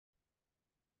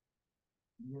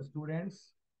Dear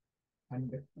students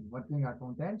and working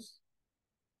accountants,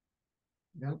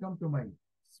 welcome to my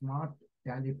Smart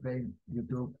Tally Prime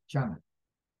YouTube channel.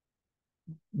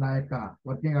 నా యొక్క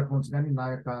working accounts కానీ నా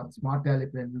యొక్క స్మార్ట్ టాలీ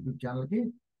ప్రైమ్ యూట్యూబ్ ఛానల్కి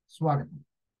స్వాగతం.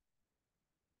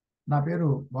 నా పేరు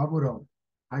బాబురావు,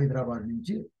 హైదరాబాద్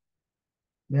నుంచి.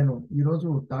 నేను ఈరోజు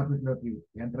టాపిక్లోకి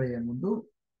ఎంటర్ అయ్యే ముందు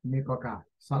మీకు ఒక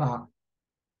సలహా.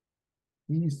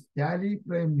 ఈ Tally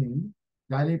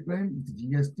prime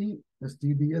GST plus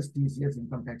TDS TCS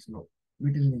income ట్యాక్స్లో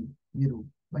వీటిని మీరు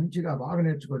మంచిగా బాగా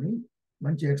నేర్చుకొని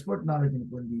మంచి ఎక్స్పర్ట్ నాలెడ్జ్ని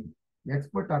పొంది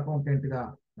ఎక్స్పర్ట్ అకౌంటెంట్గా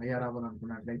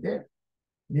తయారవ్వాలనుకున్నట్లయితే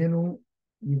నేను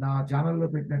నా ఛానల్లో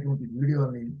పెట్టినటువంటి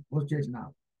వీడియోల్ని పోస్ట్ చేసిన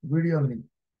వీడియోల్ని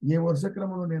ఏ వరుస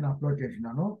క్రమంలో నేను అప్లోడ్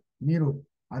చేసినానో మీరు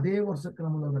అదే వరుస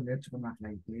క్రమంలో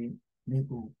నేర్చుకున్నట్లయితే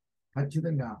మీకు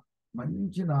ఖచ్చితంగా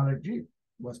మంచి నాలెడ్జ్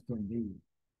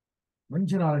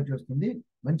వస్తుంది.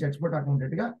 మంచి ఎక్స్పర్ట్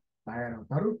అకౌంటెంట్గా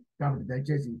తయారవుతారు. కాబట్టి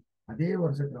దయచేసి అదే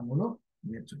వరుస క్రమంలో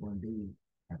నేర్చుకోండి.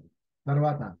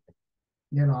 తర్వాత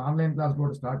నేను ఆన్లైన్ క్లాస్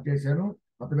కూడా స్టార్ట్ చేశాను.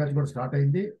 కొత్త బ్యాచ్ కూడా స్టార్ట్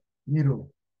అయింది. మీరు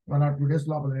 1 or 2 days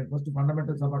లోపల నేను ఫస్ట్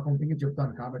ఫండమెంటల్స్ ఆఫ్ అకౌంటింగ్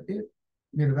చెప్తాను. కాబట్టి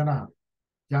మీరు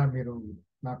మీరు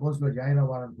నా కోర్సులో జాయిన్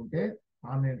అవ్వాలనుకుంటే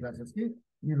ఆన్లైన్ క్లాసెస్కి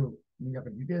మీరు మీ యొక్క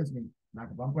డీటెయిల్స్ని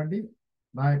నాకు పంపండి.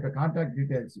 నా యొక్క కాంటాక్ట్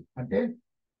డీటెయిల్స్ అంటే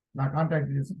నా contact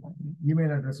details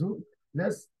email address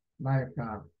plus నా యొక్క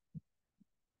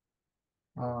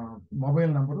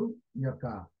మొబైల్ నంబరు ఈ యొక్క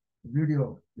వీడియో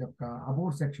యొక్క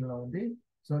అబౌట్ సెక్షన్లో ఉంది.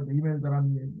 సో ఈమెయిల్ ద్వారా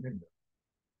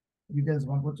డీటెయిల్స్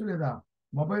పంపవచ్చు, లేదా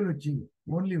మొబైల్ వచ్చి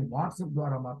ఓన్లీ వాట్సాప్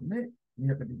ద్వారా మాత్రమే మీ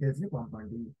యొక్క డీటెయిల్స్ని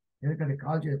పంపండి. ఎందుకంటే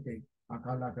కాల్ చేస్తే ఆ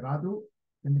కాల్ నాకు రాదు,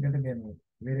 ఎందుకంటే నేను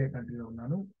వేరే కంట్రీలో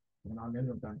ఉన్నాను, 4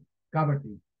 నెలలు ఉంటాను.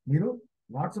 కాబట్టి మీరు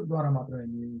వాట్సాప్ ద్వారా మాత్రమే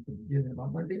మీ డీటెయిల్స్ని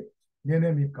పంపండి.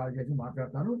 నేనే మీకు కాల్ చేసి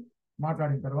మాట్లాడతాను.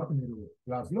 మాట్లాడిన తర్వాత మీరు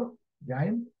క్లాస్లో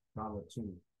జాయిన్ కావచ్చు.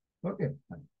 ఓకే.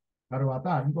 తర్వాత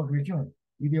ఇంకొక విషయం,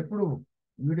 ఇది ఎప్పుడు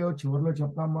వీడియో చివరిలో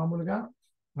చెప్తాం మామూలుగా,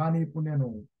 కానీ ఇప్పుడు నేను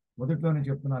మొదట్లోనే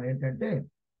చెప్తున్నాను. ఏంటంటే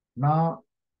నా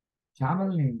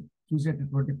ఛానల్ని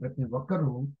చూసేటటువంటి ప్రతి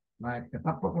ఒక్కరూ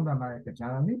తప్పకుండా నా యొక్క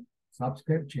ఛానల్ని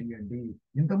సబ్స్క్రైబ్ చేయండి.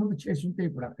 ఇంతకుముందు చేసి ఉంటే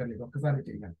ఇప్పుడు అక్కర్లేదు, ఒక్కసారి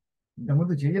చేయాలి.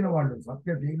 ఇంతకుముందు చేయని వాళ్ళు,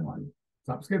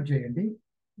 సబ్స్క్రైబ్ చేయండి.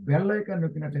 బెల్ ఐకాన్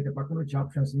నొక్కినట్లయితే పక్కన వచ్చే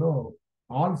ఆప్షన్స్లో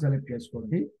ఆల్ సెలెక్ట్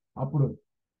చేసుకోండి. అప్పుడు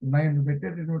నేను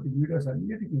పెట్టేటటువంటి వీడియోస్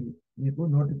అన్నిటికీ మీకు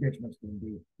నోటిఫికేషన్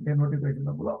వస్తుంది. నోటిఫికేషన్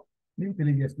అప్పుడు మీకు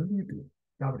తెలియజేస్తుంది యూట్యూబ్.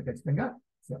 కాబట్టి ఖచ్చితంగా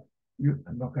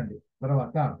నొక్కండి.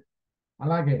 తర్వాత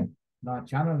అలాగే నా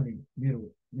ఛానల్ని మీరు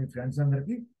మీ ఫ్రెండ్స్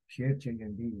అందరికీ షేర్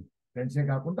చేయండి. ఫ్రెండ్సే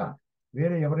కాకుండా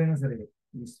వేరే ఎవరైనా సరే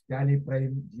ఈ Tally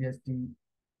prime, GST,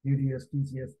 TDS,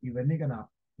 TCS ఇవన్నీ కన్నా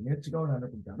నేర్చుకోవాలని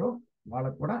అనుకుంటారో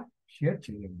వాళ్ళకు కూడా షేర్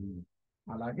చేయండి.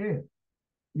 అలాగే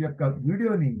ఈ యొక్క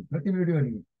ప్రతి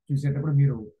వీడియోని చూసేటప్పుడు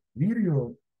మీరు వీడియో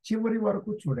చివరి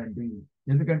వరకు చూడండి.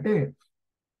 ఎందుకంటే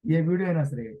ఏ వీడియో అయినా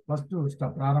సరే ఫస్ట్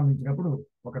ప్రారంభించినప్పుడు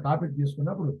ఒక టాపిక్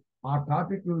తీసుకున్నప్పుడు ఆ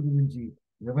టాపిక్ గురించి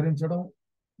వివరించడం,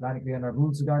 దానికి ఏమైనా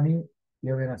రూల్స్ కానీ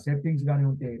ఏవైనా సెట్టింగ్స్ కానీ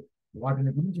ఉంటే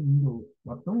వాటిని గురించి ముందు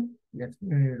మొత్తం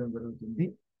ఎక్స్ప్లెయిన్ చేయడం జరుగుతుంది,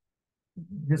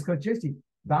 డిస్కస్ చేసి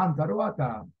దాని తర్వాత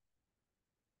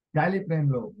టాలీ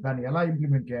ప్రైమ్లో దాన్ని ఎలా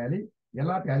ఇంప్లిమెంట్ చేయాలి,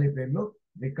 ఎలా టాలీ ప్రైమ్లో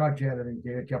రికార్డ్ చేయాలని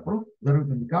చెప్పడం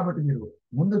జరుగుతుంది. కాబట్టి మీరు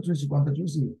ముందు కొంత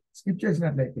చూసి స్కిప్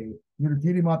చేసినట్లయితే మీరు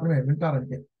థియరీ మాత్రమే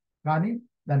వింటారంటే, కానీ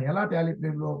దాన్ని ఎలా టాలీ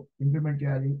ప్రైమ్లో ఇంప్లిమెంట్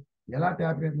చేయాలి, ఎలా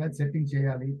టాలీ ప్రైమ్ సెట్టింగ్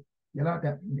చేయాలి, ఎలా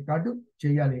రికార్డు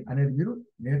చేయాలి అనేది మీరు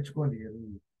నేర్చుకోలేరు.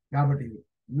 కాబట్టి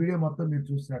వీడియో మొత్తం మీరు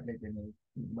చూసినట్లయితే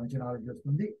మంచి నాలెడ్జ్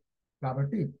వస్తుంది.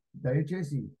 కాబట్టి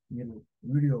దయచేసి మీరు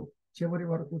వీడియో చివరి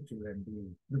వరకు చూడండి.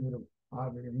 ఇప్పుడు మీరు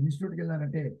ఇన్స్టిట్యూట్కి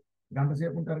వెళ్ళారంటే గంట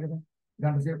సేపు ఉంటారు కదా,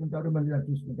 మళ్ళీ దాన్ని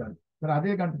చూసుకుంటారు. మరి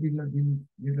అదే గంట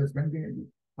దీంట్లో స్పెండ్ చేయండి.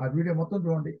 ఆ వీడియో మొత్తం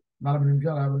చూడండి, 40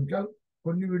 నిమిషాలు 50 నిమిషాలు.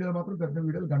 కొన్ని వీడియోలు మాత్రం పెద్ద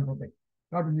వీడియోలు గంట ఉంటాయి.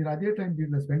 కాబట్టి మీరు అదే టైం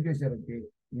దీంట్లో స్పెండ్ చేశారంటే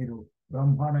మీరు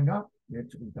బ్రహ్మాండంగా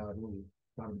నేర్చుకుంటారు.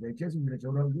 కాబట్టి దయచేసి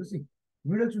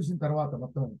వీడియో చూసిన తర్వాత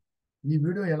మొత్తం ఈ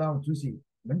వీడియో ఎలా చూసి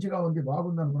మంచిగా ఉంది,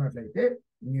 బాగుంది అనుకున్నట్లయితే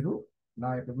మీరు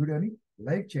నా యొక్క వీడియోని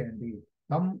లైక్ చేయండి.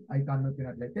 థంబ్ ఐకాన్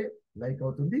నొక్కినట్లయితే లైక్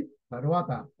అవుతుంది.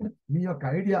 తర్వాత మీ యొక్క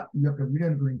ఐడియా ఈ యొక్క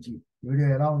వీడియోని గురించి, వీడియో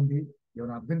ఎలా ఉంది,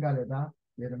 ఏమైనా అర్థం కాలేదా,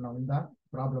 ఏదైనా ఉందా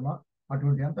ప్రాబ్లమా,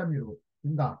 అటువంటి అంతా మీరు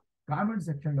కింద కామెంట్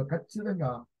సెక్షన్లో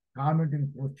ఖచ్చితంగా కామెంట్ని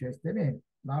పోస్ట్ చేస్తేనే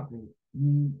నాకు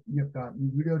ఈ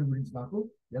వీడియో గురించి నాకు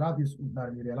ఎలా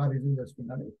తీసుకుంటున్నారు, మీరు ఎలా రివ్యూ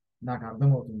చేసుకుంటారని నాకు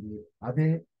అర్థమవుతుంది. అదే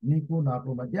మీకు నాకు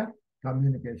మధ్య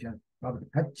కమ్యూనికేషన్. కాబట్టి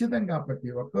ఖచ్చితంగా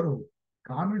ప్రతి ఒక్కరూ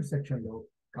కామెంట్ సెక్షన్లో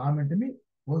కామెంట్ని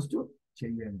పోస్ట్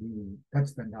చేయండి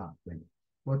ఖచ్చితంగా.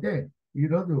 పోతే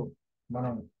ఈరోజు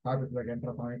మనం టాపిక్లోకి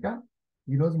ఎంటర్ అవుతాం. ఇక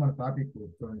ఈరోజు మన టాపిక్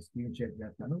చూడండి, స్క్రీన్ షేర్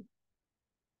చేస్తాను.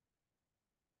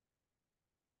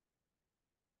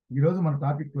 ఈరోజు మన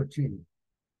టాపిక్ వచ్చి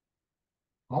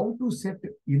how to set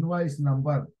invoice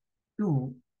number to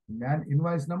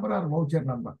invoice number are voucher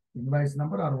number, invoice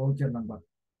number are voucher number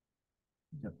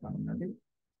చెప్తానండి.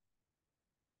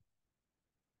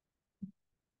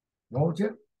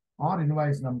 voucher or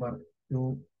invoice number to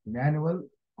manual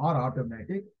or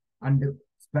automatic and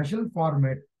special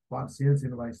format for sales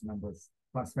invoice numbers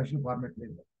for special format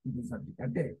లేదు ఇది subject.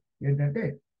 అంటే ఏంటంటే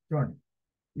చూడండి,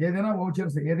 ఏదైనా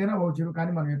voucher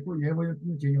కానీ మనం ఎక్కువ ఏ వౌచర్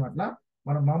చేయడం అట్లా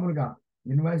మనం మామూలుగా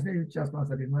ఇన్వాయిస్ యూజ్ చేస్తాం.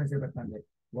 సార్ ఇన్వాయిస్ పెట్టండి,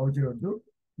 వౌచర్ వద్దు,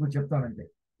 నువ్వు చెప్తానంటే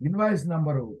ఇన్వాయిస్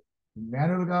నంబరు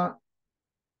మాన్యువల్గా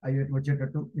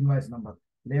వచ్చేటట్టు ఇన్వాయిస్ నంబర్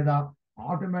లేదా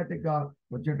ఆటోమేటిక్గా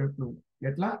వచ్చేటట్టు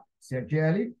ఎట్లా సెట్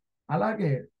చేయాలి.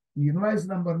 అలాగే ఈ ఇన్వాయిస్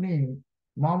నంబర్ని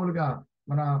మామూలుగా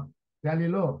మన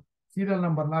టాలీలో సీరియల్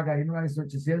నంబర్ లాగా ఇన్వాయిస్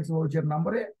వచ్చి సేల్స్ వౌచర్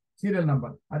నంబరే సీరియల్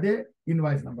నంబర్, అదే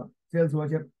ఇన్వాయిస్ నంబర్. సేల్స్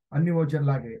వౌచర్ అన్ని వౌచర్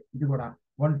లాగే ఇది కూడా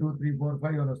 1 2 3 4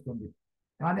 5 అని వస్తుంది,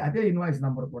 కానీ అదే ఇన్వాయిస్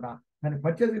నంబర్ కూడా. కానీ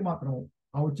పర్చేసింగ్ మాత్రం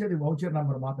ఆ వచ్చేది వౌచర్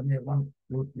నంబర్ మాత్రమే 1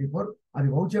 2 3 4 అది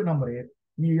వౌచర్ నంబరే.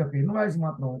 ఈ యొక్క ఇన్వాయిస్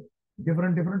మాత్రం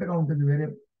డిఫరెంట్గా ఉంటుంది వేరే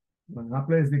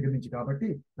అప్లయర్స్ దగ్గర నుంచి. కాబట్టి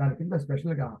దాని కింద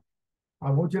స్పెషల్గా ఆ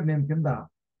వౌచర్ నేమ్ కింద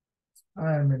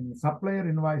సప్లయర్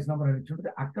ఇన్వాయిస్ నెంబర్ అని ఇచ్చుంటే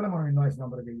అక్కడ మనం ఇన్వాయిస్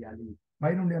నెంబర్ వేయాలి.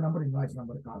 పైన ఉండే నెంబర్ ఇన్వాయిస్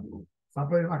నెంబర్ కాదు,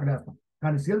 సప్లయర్ అక్కడ వేస్తాం.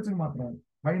 కానీ సేల్స్ మాత్రం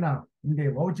పైన ఉండే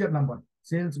వౌచర్ నెంబర్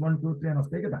సేల్స్ 1 2 3 అని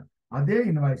వస్తాయి కదా, అదే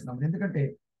ఇన్వాయిస్ నెంబర్. ఎందుకంటే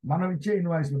మనం ఇచ్చే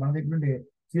ఇన్వాయిస్ మన దగ్గర ఉండే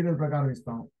సీరియల్ ప్రకారం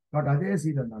ఇస్తాం కాబట్టి అదే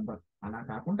సీరియల్ నెంబర్. అలా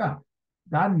కాకుండా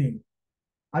దాన్ని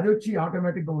అది వచ్చి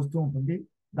ఆటోమేటిక్గా వస్తూ ఉంటుంది.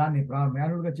 దాన్ని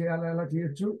మాన్యువల్గా చేయాలి ఎలా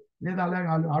చేయొచ్చు, లేదా అలాగే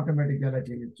ఆటోమేటిక్గా ఎలా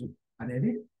చేయొచ్చు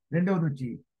అనేది. రెండవది వచ్చి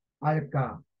ఆ యొక్క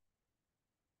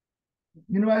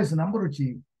ఇన్వాయిస్ నంబర్ వచ్చి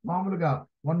మామూలుగా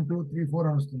 1 2 3 4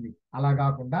 అని వస్తుంది. అలా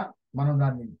కాకుండా మనం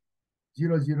దాన్ని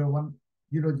 001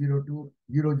 002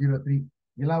 003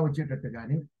 ఇలా వచ్చేటట్టు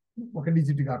కానీ ఒక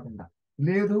డిజిట్ కాకుండా,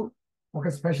 లేదు ఒక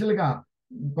స్పెషల్గా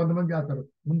కొంతమంది చేస్తారు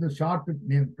ముందు షార్ట్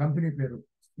నేమ్ కంపెనీ పేరు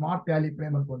స్మార్ట్ టాలీ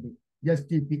ప్రైమ్ అనుకోండి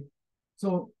ఎస్టిపి. సో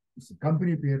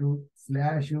కంపెనీ పేరు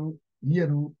slash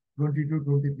year 22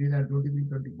 23 23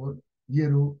 24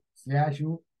 year slash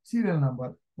serial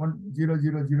number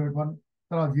 0001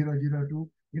 తర్వాత 002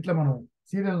 ఇట్లా మనం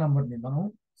సీరియల్ నంబర్ని మనం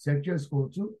సెట్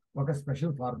చేసుకోవచ్చు. ఒక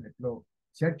స్పెషల్ ఫార్మేట్లో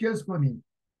సెట్ చేసుకొని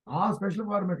ఆ స్పెషల్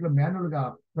ఫార్మేట్లో మాన్యువల్గా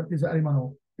ప్రతిసారి మనం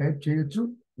టైప్ చేయొచ్చు.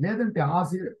 లేదంటే ఆ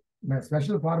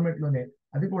స్పెషల్ ఫార్మేట్లోనే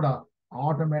అది కూడా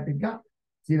ఆటోమేటిక్గా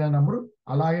సీరియల్ నెంబరు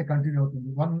అలాగే కంటిన్యూ అవుతుంది.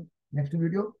 నెక్స్ట్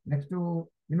వీడియో నెక్స్ట్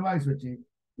ఇన్వాయిస్ వచ్చి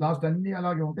లాస్ట్ అన్ని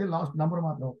అలాగే ఉంటాయి, లాస్ట్ నెంబర్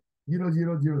మాత్రం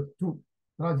 0002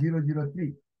 తర్వాత 003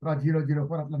 తర్వాత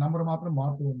 004 అట్లా నెంబర్ మాత్రం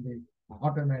మారుతూ ఉంది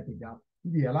ఆటోమేటిక్గా.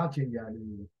 ఇది ఎలా చేయాలి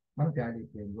మన టాలీ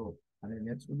ప్లేన్లో అనేది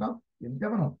నేర్చుకుందాం. ఎంత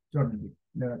మనం చూడండి,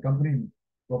 కంపెనీ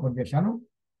ఓపెన్ చేశాను.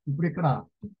 ఇప్పుడు ఇక్కడ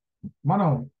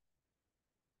మనం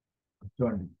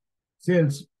చూడండి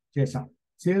సేల్స్ చేసాం.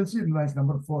 సేల్స్ ఇన్వాయిస్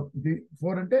నెంబర్ 4, ఇది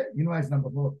 4 అంటే ఇన్వాయిస్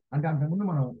నెంబర్ 4 అంటే అంతకుముందు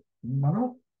మనం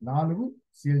 4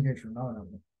 సేల్ చేసి ఉన్నాం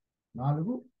అని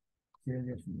 4 సేల్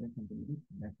చేసి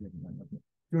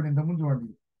చూడండి. ఇంతకుముందు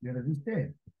చూడండి ఇక్కడ చూస్తే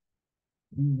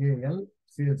బిఏఎల్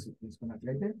సేల్స్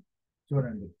తీసుకున్నట్లయితే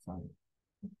చూడండి, సారీ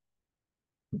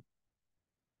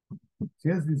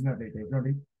సేల్స్ తీసినట్లయితే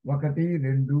చూడండి 1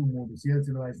 2 3 sales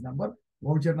invoice number,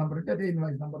 voucher number అంటే అదే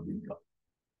ఇన్వాయిస్ నెంబర్. దీంట్లో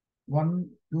 1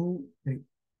 2 3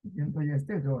 దీంతో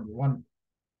చేస్తే చూడండి 1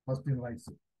 first invoice,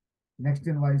 next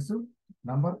invoice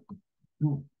number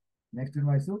 2, next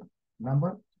invoice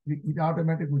number 3. ఇది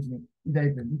ఆటోమేటిక్ వచ్చింది, ఇది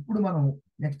అయిపోయింది. ఇప్పుడు మనం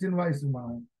నెక్స్ట్ ఇన్వాయిస్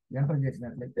మనం ఎంటర్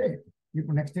చేసినట్లయితే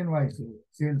ఇప్పుడు నెక్స్ట్ ఇన్వాయిస్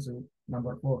సేల్స్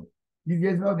నంబర్ 4 ఇది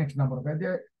చేసిన నెక్స్ట్ నెంబర్ అయితే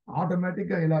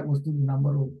ఆటోమేటిక్గా ఇలా వస్తుంది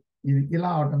నంబరు. ఇది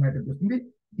ఇలా ఆటోమేటిక్ వస్తుంది.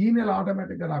 దీని ఇలా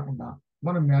ఆటోమేటిక్గా రాకుండా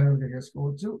మనం మాన్యువల్గా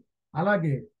చేసుకోవచ్చు.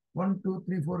 అలాగే 1 2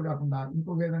 3 4 కాకుండా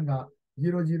ఇంకో విధంగా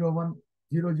 001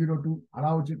 002 అలా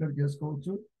వచ్చేటట్టు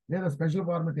చేసుకోవచ్చు. లేదా స్పెషల్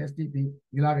ఫార్మేట్ ఎస్టిపి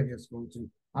ఇలాగే చేసుకోవచ్చు.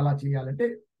 అలా చేయాలంటే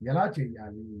ఎలా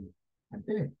చేయాలి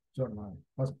అంటే చూడండి,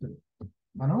 ఫస్ట్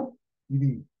మనం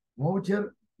ఇది వౌచర్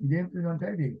ఇదేంటంటే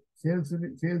ఇది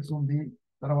సేల్స్ ఉంది,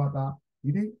 తర్వాత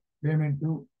ఇది పేమెంట్,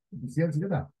 ఇది సేల్స్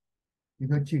కదా,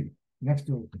 ఇది వచ్చి నెక్స్ట్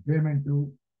పేమెంట్,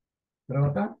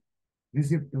 తర్వాత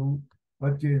రిసిప్ట్,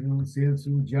 పర్చేజ్, సేల్స్,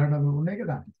 జర్నల్ ఉన్నాయి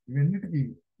కదా. ఇవన్నిటికీ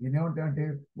దీని ఏమంటాయంటే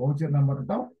వౌచర్ నెంబర్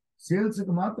అంటాం.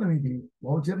 సేల్స్కి మాత్రం ఇది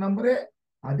వౌచర్ నెంబరే,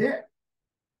 అదే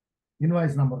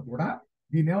ఇన్వాయిస్ నెంబర్ కూడా.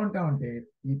 దీన్ని ఏమంటామంటే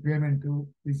ఈ పేమెంట్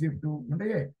రిసిప్ట్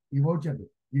ఉంటాయే ఈ వౌచర్,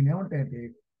 దీన్ని ఏమంటాయంటే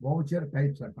వౌచర్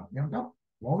టైప్స్ అంటాం. ఏమంటాం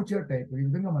వౌచర్ టైప్. ఈ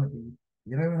విధంగా మనకి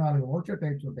 24 వౌచర్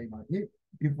టైప్స్ ఉంటాయి. మనకి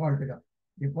డిఫాల్ట్గా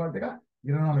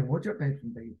 24 వౌచర్ టైప్స్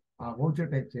ఉంటాయి. ఆ వౌచర్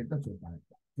టైప్స్ ఏంటో చూద్దాం.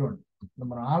 చూడండి,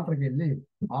 మనం ఆల్టర్కి వెళ్ళి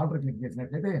ఆల్టర్ క్లిక్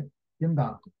చేసినట్లయితే కింద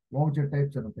వౌచర్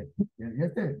టైప్స్ అని ఉంటాయి. నేను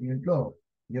చేస్తే దీంట్లో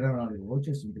 24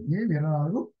 వౌచర్స్ ఉంటాయి. ఈ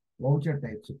 24 వౌచర్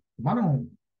టైప్స్ మనం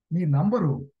ఈ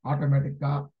నంబరు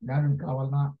ఆటోమేటిక్గా మాన్యువల్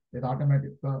కావాలన్నా లేదా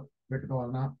ఆటోమేటిక్గా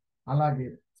పెట్టుకోవాలన్నా అలాగే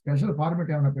స్పెషల్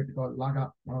ఫార్మేట్ ఏమైనా పెట్టుకోవాలాగా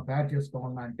మనం తయారు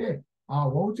చేసుకోవాలన్నా అంటే ఆ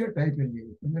వౌచర్ టైప్ వెళ్ళి,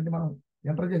 ఎందుకంటే మనం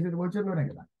ఎంటర్ చేసేది వౌచర్లోనే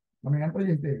కదా, మనం ఎంటర్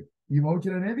చేస్తే ఈ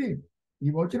వౌచర్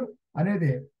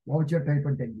అనేది వౌచర్ టైప్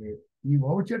అంటే ఈ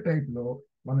వౌచర్ టైప్ లో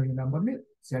మనం ఈ నెంబర్ని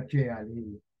సెట్ చేయాలి.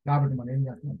 కాబట్టి మనం ఏం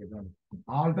చేస్తున్నాం చెప్పండి,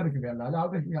 ఆల్టర్కి వెళ్ళాలి,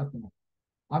 ఆల్టరేషన్ చేస్తున్నాం.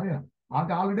 అదే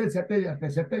అంటే ఆల్రెడీ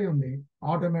సెట్ అయ్యి ఉంది,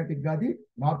 ఆటోమేటిక్ గా అది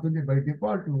మారుతుంది. బై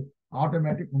డిఫాల్ట్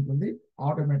ఆటోమేటిక్ ఉంటుంది,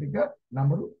 ఆటోమేటిక్ గా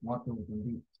నంబరు మారుతూ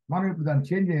ఉంటుంది. మనం ఇప్పుడు దాన్ని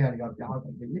చేంజ్ చేయాలి కాబట్టి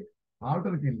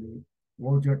ఆల్టర్కి వెళ్ళి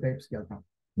వౌచర్ టైప్స్కి వెళ్తాం.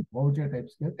 వౌచర్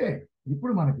టైప్స్కి వెళ్తే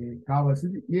ఇప్పుడు మనకి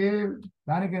కావాల్సింది ఏ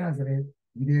దానికైనా సరే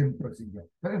ఇదే ప్రొసీజర్.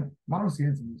 సరే, మనం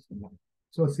సేల్స్ తీసుకుందాం.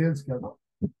 సో సేల్స్కి వెళ్దాం.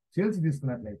 సేల్స్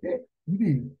తీసుకున్నట్లయితే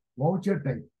ఇది వౌచర్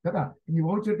టైప్ కదా, ఈ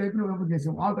వౌచర్ టైప్ ని ఓపెన్ చేసి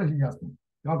ఆల్టరేషన్ చేస్తాం.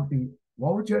 కాబట్టి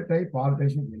వౌచర్ టైప్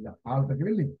ఆల్టరేషన్ వెళ్ళాం. ఆల్టర్కి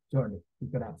వెళ్ళి చూడండి,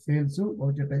 ఇక్కడ సేల్స్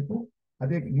వౌచర్ టైప్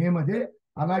అదే, నేమ్ అదే,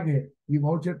 అలాగే ఈ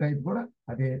వౌచర్ టైప్ కూడా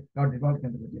అదే. కాబట్టి డిఫాల్ట్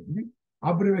కింద వచ్చేసింది.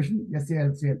 అబ్రివేషన్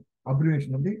ఎస్ఏఎల్సిఎల్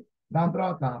అబ్రివేషన్ ఉంది. దాని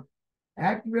తర్వాత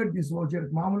యాక్టివేట్ దిస్ వౌచర్.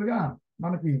 మామూలుగా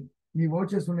మనకి ఈ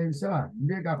వౌచర్స్ ఉన్నాయి సార్,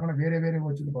 ఇవే కాకుండా వేరే వేరే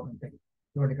వౌచర్లు కూడా ఉంటాయి.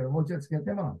 చూడండి, ఇక్కడ వౌచర్స్కి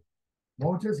వెళ్తే మనం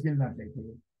వౌచర్స్కి వెళ్ళినట్లయితే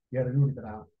ఇక్కడ చూడు, ఇక్కడ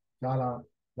చాలా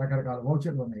రకరకాల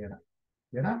వౌచర్లు ఉన్నాయి.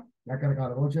 ఇక్కడ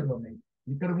రకరకాల వౌచర్లు ఉన్నాయి.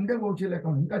 ఇక్కడ ఉండే వౌచర్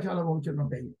లేకుండా ఇంకా చాలా వౌచర్లు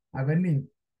ఉంటాయి. అవన్నీ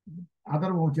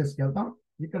అదర్ వౌచర్స్కి వెళ్తాం.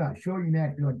 ఇక్కడ షో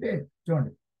ఇన్యాక్టివ్ అంటే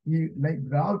చూడండి, ఈ లైక్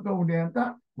గ్రాఫ్లో ఉండేంత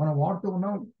మనం వాడుతూ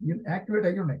ఉన్నాం, యాక్టివేట్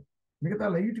అయ్యి ఉన్నాయి. మిగతా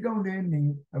లైట్గా ఉండేవన్నీ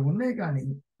అవి ఉన్నాయి కానీ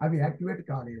అవి యాక్టివేట్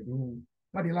కాలేదు.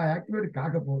 మరి ఇలా యాక్టివేట్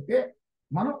కాకపోతే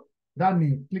మనం దాన్ని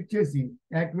క్లిక్ చేసి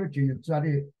యాక్టివేట్ చేయొచ్చు.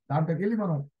 అదే దాంట్లోకి వెళ్ళి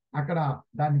మనం అక్కడ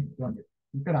దాన్ని చూడండి,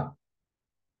 ఇక్కడ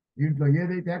దీంట్లో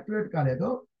ఏదైతే యాక్టివేట్ కాలేదో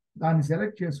దాన్ని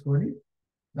సెలెక్ట్ చేసుకొని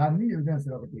దాన్ని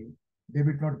ఒకటి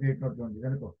డెబిట్ నోట్ క్రెడిట్ నోట్ ఉంది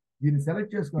కనుక దీన్ని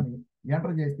సెలెక్ట్ చేసుకొని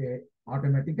ఎంటర్ చేస్తే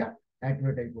ఆటోమేటిక్గా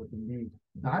యాక్టివేట్ అయిపోతుంది.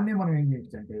 దాన్ని మనం ఏం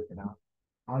చేయొచ్చు అంటే ఇక్కడ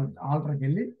ఆల్టర్కి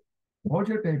వెళ్ళి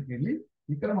వౌచర్ టైప్కి వెళ్ళి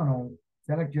ఇక్కడ మనం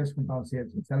సెలెక్ట్ చేసుకుంటాం.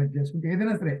 సేల్స్ సెలెక్ట్ చేసుకుంటే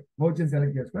ఏదైనా సరే వౌచర్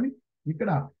సెలెక్ట్ చేసుకొని ఇక్కడ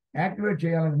యాక్టివేట్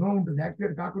చేయాలని నో ఉంటుంది.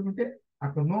 యాక్టివేట్ కాకుండా ఉంటే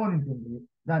అక్కడ నో అని ఉంటుంది.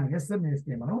 దాన్ని ఎస్ అని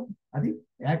వేస్తే మనం అది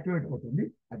యాక్టివేట్ అవుతుంది.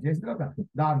 అది చేసిన తర్వాత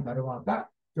దాని తర్వాత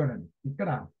చూడండి, ఇక్కడ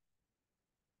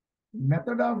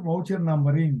method of voucher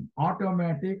numbering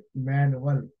automatic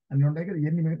manual అని ఉంటాయి కదా,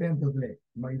 ఎన్ని మిగతా వదిలే.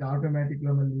 ఇది ఆటోమేటిక్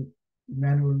లో మళ్ళీ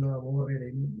మాన్యువల్ ఓవర్ రైడ్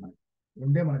అయింది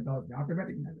ఉండే మనకు కావాల్సింది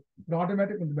ఆటోమేటిక్. ఇప్పుడు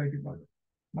ఆటోమేటిక్ ఉంది బయటికి కాదు,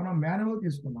 మనం మాన్యువల్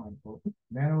తీసుకున్నాం అనుకో.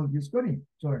 మాన్యువల్ తీసుకొని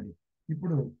చూడండి,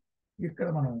 ఇప్పుడు ఇక్కడ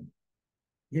మనం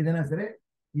ఏదైనా సరే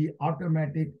ఈ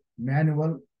ఆటోమేటిక్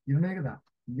మాన్యువల్ ఇది ఉన్నాయి కదా,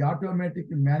 ఈ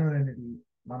ఆటోమేటిక్ మాన్యువల్ అనేది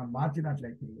మనం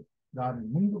మార్చినట్లయితే దాని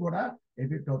ముందు కూడా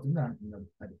ఎఫెక్ట్ అవుతుంది అంటున్నారు.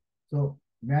 అది సో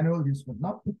మాన్యువల్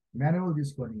తీసుకుంటున్నాం. మాన్యువల్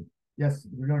తీసుకొని ఎస్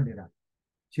చూడండి,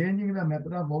 changing the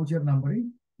method of voucher numbering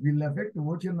will effect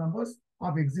voucher numbers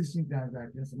of existing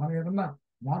transactions. మనం ఏదన్నా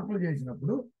మార్పులు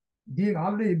చేసినప్పుడు దీని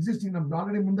ఆల్రెడీ ఎగ్జిస్టింగ్ నంబర్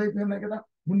ఆల్రెడీ ముందు అయిపోయినాయి కదా,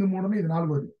 ముందు 3 ఉన్నాయి, ఇది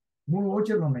 4వది. 3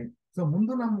 వౌచర్లు ఉన్నాయి. సో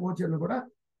ముందు ఉన్న వౌచర్లు కూడా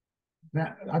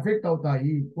అఫెక్ట్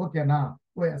అవుతాయి. ఓకేనా?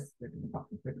 ఓఎస్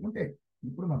పెట్టుకుంటే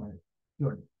ఇప్పుడు మనం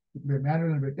చూడండి, ఇప్పుడు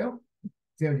మాన్యువల్ పెట్టాం,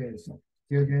 సేవ్ చేస్తాం.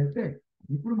 సేవ్ చేస్తే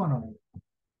ఇప్పుడు మనం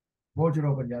వౌచర్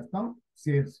ఓపెన్ చేస్తాం.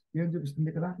 సేల్స్ ఏం చూపిస్తుంది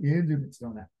ఇక్కడ, ఏం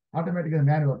చూపిస్తాం ఆటోమేటిక్గా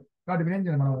మాన్యువల్. కాబట్టి ఏం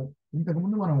చేయాలి, మనం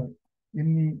ఇంతకుముందు మనం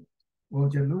ఎన్ని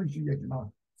వౌచర్లు ఇష్యూ చేస్తున్నాం.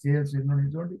 సేల్స్ ఎన్ని ఉన్నాయి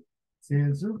చూడండి,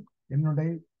 సేల్స్ ఎన్ని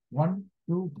ఉంటాయి, 1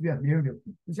 2 3 ఏమి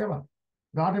చూసావా.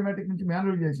 ఆటోమేటిక్ నుంచి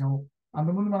మాన్యువల్ చేసాం,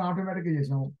 అంతకుముందు మనం ఆటోమేటిక్గా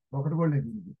చేసాం, ఒకటి కూడా లేదు.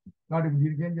 కాబట్టి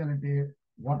దీనికి ఏం చేయాలంటే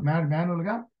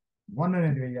మాన్యువల్గా 1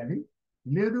 అనేది వేయాలి.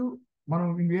 లేదు మనం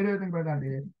వేరే విధంగా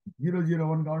పెట్టాలంటే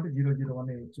 001 కాబట్టి 001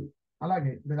 వేయచ్చు.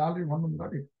 అలాగే ఇప్పుడు ఆల్రెడీ 1 ఉంది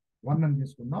కాబట్టి 1 అని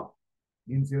తీసుకుందాం.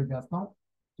 దీన్ని సేవ్ చేస్తాం.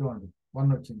 చూడండి 1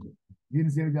 వచ్చింది.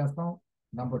 దీన్ని సేవ్ చేస్తాం.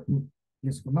 నంబర్ 2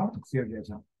 తీసుకుందాం, సేవ్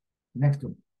చేసాం. నెక్స్ట్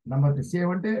నంబర్ 3 సేవ్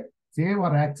అంటే save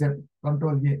are accept,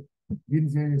 control A. దీన్ని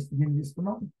సేవ్ చేసి దీన్ని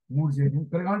తీసుకున్నాం. 3 సేవ్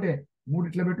ఇక్కడ కాబట్టి 3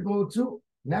 ఇట్లా పెట్టుకోవచ్చు,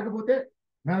 లేకపోతే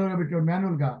మాన్యువల్గా పెట్టుకోవచ్చు.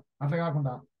 మాన్యువల్గా అట్లా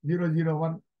కాకుండా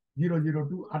 001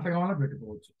 002 అట్లా కావాలని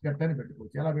పెట్టుకోవచ్చు, గట్టని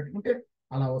పెట్టుకోవచ్చు. ఎలా పెట్టుకుంటే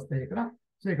అలా వస్తాయి ఇక్కడ.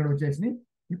 సో ఇక్కడ వచ్చేసి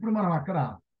ఇప్పుడు మనం అక్కడ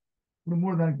ఇప్పుడు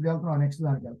 3 దానికి వెళ్తున్నాం, నెక్స్ట్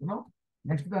దానికి వెళ్తున్నాం.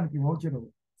 నెక్స్ట్ దానికి వౌచర్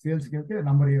సేల్స్కి వెళ్తే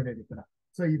నంబర్ ఏం లేదు ఇక్కడ.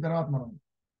 సో ఈ తర్వాత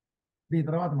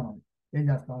మనం ఏం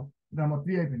చేస్తాం, నంబర్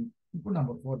 3 అయిపోయింది. ఇప్పుడు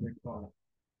నంబర్ 4 పెట్టుకోవాలి.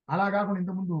 అలా కాకుండా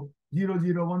ఇంతకుముందు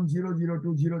 001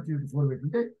 002 034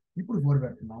 పెట్టుంటే ఇప్పుడు 4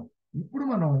 పెడుతున్నాం. ఇప్పుడు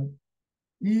మనం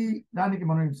ఈ దానికి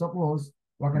మనం సపోజ్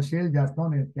ఒక సేల్ చేస్తాం.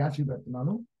 నేను క్యాష్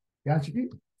పెడుతున్నాను, క్యాష్కి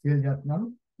సేల్ చేస్తున్నాను.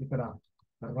 ఇక్కడ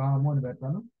రాము అని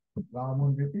పెడతాను. రాము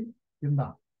అని పెట్టి కింద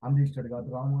అన్రిజిస్టర్డ్ కాదు,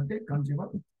 రాము అంటే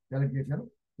కన్స్యూమర్ సెలెక్ట్ చేశారు.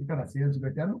 ఇక్కడ సేల్స్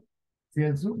పెట్టాను,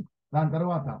 సేల్స్. దాని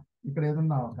తర్వాత ఇక్కడ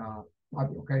ఏదన్నా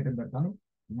ఒక ఐటెం పెడతాను,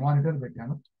 మానిటర్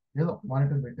పెట్టాను. ఏదో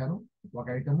మానిటర్ పెట్టాను, ఒక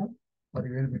ఐటము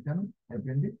 10,000 పెట్టాను,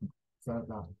 అయిపోయింది.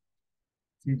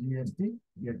 సిజిఎస్టీ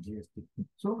జిఎస్టీ,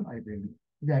 సో అయిపోయింది.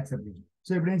 ఇది యాక్సెప్ట్ చేసాం.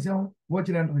 సో ఇప్పుడు ఏం చేసాం,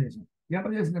 ఓచర్ ఎంటర్ చేసాం.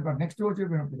 ఎంటర్ చేసిన నెక్స్ట్ ఓచర్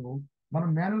పోయినప్పుడు మనం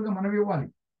మాన్యువల్గా మనం ఇవ్వాలి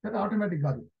కదా, ఆటోమేటిక్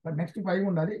కాదు. బట్ నెక్స్ట్ 5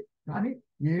 ఉండాలి, కానీ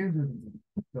ఏం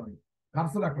చూపించండి,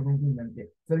 కర్సర్ అక్కడ ఉంటుందంటే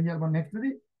సరిగ్గా మనం నెక్స్ట్ది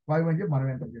 5 అని చెప్పి మనం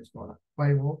ఎంటర్ చేసుకోవాలి.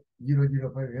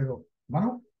 5005 ఏదో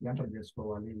మనం ఎంటర్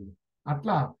చేసుకోవాలి.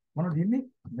 అట్లా మనం దీన్ని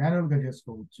మాన్యువల్గా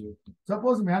చేసుకోవచ్చు.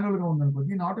 సపోజ్ మాన్యువల్గా ఉందనుకో,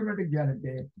 దీన్ని ఆటోమేటిక్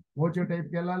చేయాలంటే ఓచర్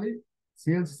టైప్కి వెళ్ళాలి,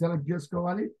 సేల్స్ సెలెక్ట్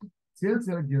చేసుకోవాలి. సేల్స్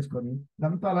సెలెక్ట్ చేసుకొని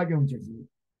ఇదంతా అలాగే ఉంచేసి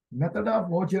మెథడ్ ఆఫ్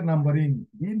ఓచర్ నంబరింగ్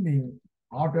దీన్ని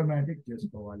ఆటోమేటిక్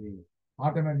చేసుకోవాలి.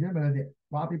 ఆటోమేటిక్ అదే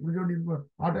పాత ఇప్పుడు చూడండి,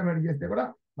 ఆటోమేటిక్ చేస్తే కూడా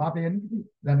పాత ఎన్నికి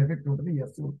దాని ఎఫెక్ట్ ఉంటుంది.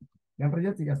 ఎస్ ఎంటర్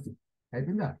చేస్తే ఎస్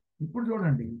అయిపోయిందా. ఇప్పుడు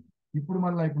చూడండి, ఇప్పుడు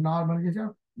మళ్ళీ ఇప్పుడు 4 చేసాం,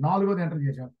 4వది ఎంటర్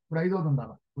చేసాం, ఇప్పుడు 5వది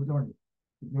ఉండాలి. ఇప్పుడు చూడండి,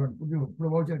 ఇప్పుడు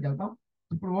ఓచర్కి వెళ్తాం.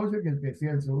 ఇప్పుడు ఓచర్కి వెళ్తే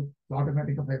సేల్స్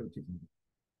ఆటోమేటిక్గా 5 వచ్చేసింది.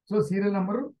 సో సీరియల్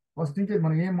నెంబరు ఫస్ట్ నుంచి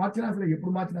మనం ఏం మార్చినా సరే,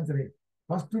 ఎప్పుడు మార్చినా సరే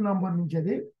ఫస్ట్ నంబర్ నుంచి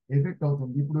అది ఎఫెక్ట్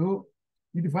అవుతుంది. ఇప్పుడు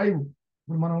ఇది 5,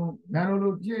 ఇప్పుడు మనం మాన్యువల్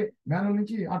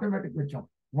నుంచి ఆటోమేటిక్ వచ్చాం.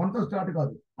 1తో స్టార్ట్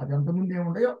కాదు, అది ఎంతమంది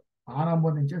ఏముంటాయో ఆ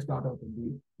నంబర్ నుంచే స్టార్ట్ అవుతుంది.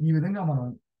 ఈ విధంగా మనం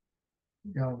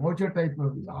ఓచర్ టైప్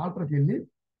ఆల్టర్కి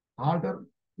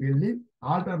వెళ్ళి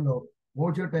ఆల్టర్లో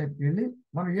ఓచర్ టైప్కి వెళ్ళి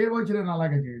మనం ఏ ఓచర్ అయినా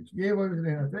అలాగే చేయొచ్చు, ఏ ఓచర్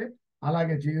అయినా సరే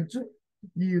అలాగే చేయొచ్చు.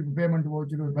 ఈ payment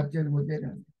voucher, purchase voucher,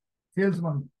 sales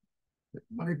మనం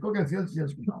ఎక్కువగా సేల్స్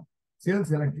చేసుకుంటాం. సేల్స్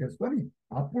సెలెక్ట్ చేసుకొని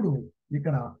అప్పుడు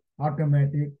ఇక్కడ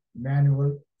ఆటోమేటిక్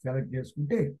మాన్యువల్ సెలెక్ట్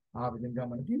చేసుకుంటే ఆ విధంగా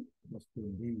మనకి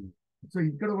వస్తుంది. సో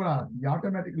ఇక్కడ కూడా ఈ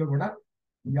ఆటోమేటిక్లో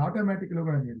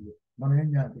కూడా మీరు మనం ఏం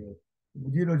చేయాలి,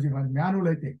 0 మాన్యువల్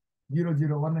అయితే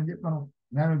 001 అని చెప్పి మనం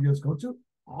మాన్యువల్ చేసుకోవచ్చు.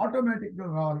 ఆటోమేటిక్గా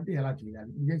కావాలంటే ఎలా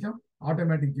చేయాలి, చేసాం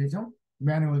ఆటోమేటిక్ చేసాం,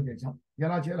 మాన్యువల్ చేసాం,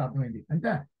 ఎలా చేయాలో అర్థమైంది.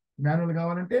 అంటే మాన్యువల్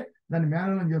కావాలంటే దాన్ని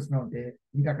మాన్యువల్ చేసుకున్నామంటే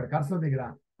ఇంకా అక్కడ కర్సర్ దగ్గర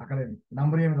అక్కడ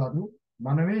నంబర్ ఏమి రాదు,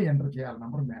 మనమే ఎంటర్ చేయాలి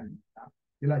నంబర్ మాన్యువల్.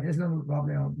 ఇలా చేసినందుకు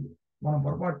ప్రాబ్లం ఏమవుతుంది, మనం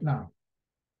పొరపాటున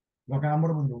ఒక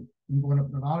నంబర్ ముందు ఇంకొక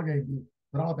 4 అయింది,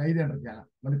 తర్వాత 5 ఎంటర్ చేయాలి.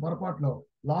 మళ్ళీ పొరపాటులో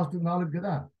లాస్ట్ 4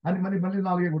 కదా అని మళ్ళీ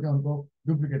 4 కొట్టాం అనుకో,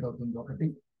 డూప్లికేట్ అవుతుంది ఒకటి.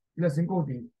 ప్లస్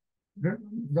ఇంకొకటి,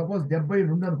 సపోజ్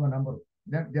 72 అనుకో నెంబరు,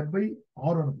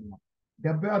 76 అనుకున్నాం.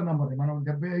 76 నంబర్ని మనం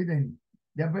 75 అయింది,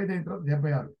 75 అయిన తర్వాత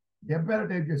 76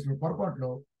 టైప్ చేసిన పొరపాటులో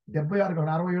 76 కాదు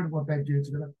 67 టైప్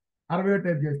చేయొచ్చు కదా. 67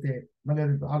 టైప్ చేస్తే మళ్ళీ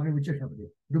ఆల్రెడీ వచ్చేసినప్పుడు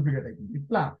డూప్లికేట్ అవుతుంది.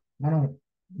 ఇట్లా మనం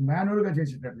మాన్యువల్గా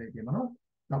చేసేటట్లయితే మనం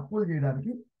తప్పులు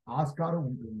చేయడానికి ఆస్కారం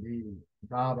ఉంటుంది.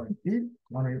 కాబట్టి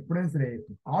మనం ఎప్పుడైనా సరే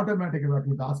ఆటోమేటిక్గా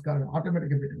అటువంటి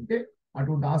ఆటోమేటిక్గా పెట్టుకుంటే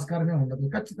అటువంటి ఆస్కారమే ఉండదు.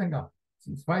 ఖచ్చితంగా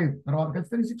 5 తర్వాత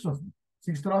ఖచ్చితంగా 6 వస్తుంది,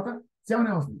 6 తర్వాత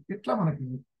 7 వస్తుంది. ఇట్లా మనకి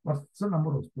వరుస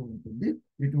నంబర్ వస్తూ ఉంటుంది,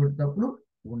 ఎటువంటి తప్పులు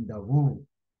ఉండవు.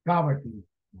 కాబట్టి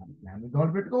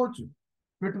మాన్యువల్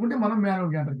పెట్టుకుంటే మనం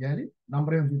మాన్యువల్గా ఎంటర్ చేయాలి,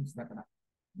 నంబర్ ఏమి చూపిస్తుంది అక్కడ.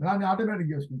 దాన్ని ఆటోమేటిక్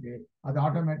చేసుకుంటే అది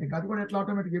ఆటోమేటిక్, అది కూడా ఎట్లా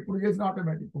ఆటోమేటిక్, ఎప్పుడు చేసినా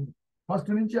ఆటోమేటిక్ ఫస్ట్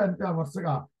నుంచి అంత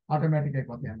వరుసగా ఆటోమేటిక్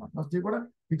అయిపోతాయి అన్నమాట. ఫస్ట్ కూడా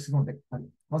ఫిక్స్గా ఉంటాయి, అది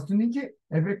ఫస్ట్ నుంచి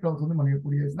ఎఫెక్ట్ అవుతుంది మనం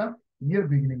ఎప్పుడు చేసినా ఇయర్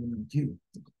బిగినింగ్ నుంచి.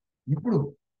 ఇప్పుడు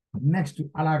నెక్స్ట్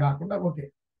అలా కాకుండా ఓకే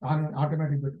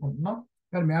ఆటోమేటిక్ పెట్టుకుంటున్నాం,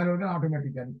 కానీ మాన్యువల్గా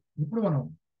ఆటోమేటిక్ కానీ ఇప్పుడు మనం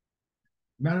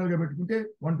మాన్యువల్గా పెట్టుకుంటే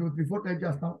 1 2 3 4 టైప్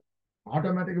చేస్తాం,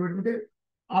 ఆటోమేటిక్గా పెట్టుకుంటే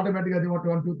ఆటోమేటిక్గా అది 1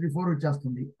 2 3 4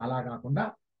 వచ్చేస్తుంది. అలా కాకుండా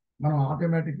మనం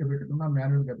ఆటోమేటిక్గా పెట్టుకున్నాం,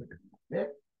 మాన్యువల్గా పెట్టుకుంటే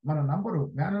మన నంబరు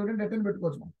మాన్యువల్గా రిటర్న్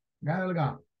పెట్టుకోవచ్చు. మాన్యువల్గా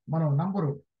మనం నంబరు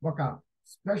ఒక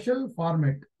స్పెషల్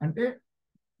ఫార్మేట్ అంటే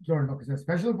చూడండి, ఒక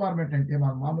స్పెషల్ ఫార్మేట్ అంటే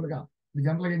మనం మామూలుగా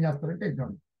జనరల్గా ఏం చేస్తారంటే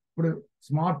చూడండి, ఇప్పుడు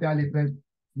స్మార్ట్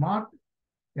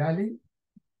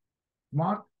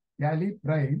టాలీ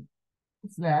ప్రైమ్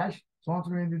స్లాష్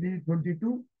సంవత్సరం ఏంటిది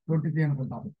 22-23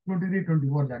 అనుకుంటాము,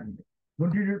 23-24 లేకుంటే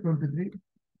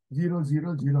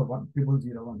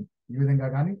 22-23-0001-001 ఈ విధంగా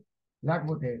కానీ,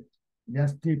 లేకపోతే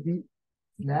ఎస్టిపి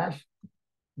స్లాష్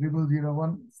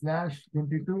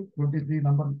 0001/22-23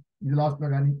 నంబర్ ఇది లాస్ట్లో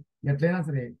కానీ ఎట్లయినా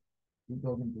సరే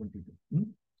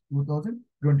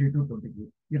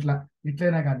 2022-23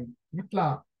 ఇట్లయినా కానీ ఇట్లా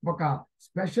ఒక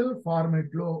స్పెషల్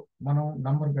ఫార్మేట్లో మనం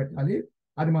నంబర్ పెట్టాలి.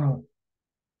 అది మనం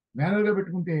మాన్యువల్గా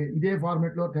పెట్టుకుంటే ఇదే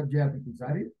ఫార్మేట్లో టైప్ చేయాలి.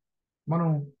 ప్రతిసారి మనం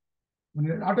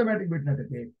ఆటోమేటిక్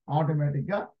పెట్టినట్టయితే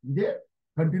ఆటోమేటిక్గా ఇదే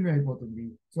కంటిన్యూ అయిపోతుంది.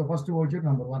 సో ఫస్ట్ వచ్చేది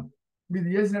నంబర్ 1, ఇది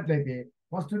చేసినట్లయితే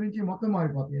ఫస్ట్ నుంచి మొత్తం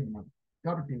మారిపోతాయి అన్నమాట.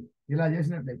 కాబట్టి ఇలా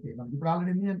చేసినట్లయితే మనం ఇప్పుడు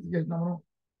ఆల్రెడీ ఎన్ని ఎంటర్ చేసినా మనం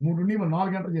 3 మనం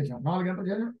 4 ఎంటర్ చేసాం.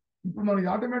 ఇప్పుడు మనం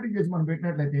ఆటోమేటిక్ చేసి మనం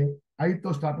పెట్టినట్లయితే 5తో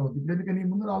స్టార్ట్ అవుతుంది. ఇప్పుడు ఎందుకని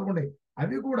ముందు 4 ఉంటాయి,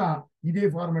 అవి కూడా ఇదే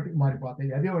ఫార్మాట్కి మారిపోతాయి.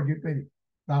 అదే వాడు చెప్పేది,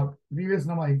 ప్రీవియస్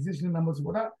నెంబర్ ఎగ్జిస్టింగ్ నెంబర్స్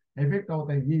కూడా ఎఫెక్ట్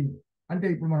అవుతాయి. అంటే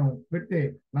ఇప్పుడు మనం పెడితే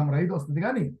నంబర్ 5 వస్తుంది,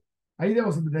 కానీ 5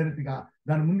 వస్తుంది డైరెక్ట్గా,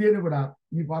 దాని ముందేది కూడా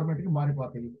ఈ ఫార్మాట్కి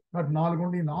మారిపోతాయి. కాబట్టి 4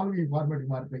 ఉండి 4 ఈ ఫార్మాట్కి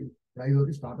మారిపోయి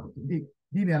 5ది స్టార్ట్ అవుతుంది.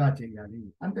 దీన్ని ఎలా చేయాలి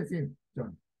అంటే సేమ్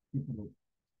చూడండి. ఇప్పుడు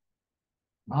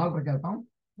ఆల్టర్కి వెళ్తాం,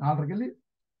 ఆల్టర్కి వెళ్ళి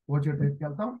ఓచర్ టైప్కి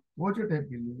వెళ్తాం, ఓచర్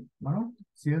టైప్కి వెళ్ళి మనం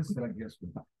సేల్స్ సెలెక్ట్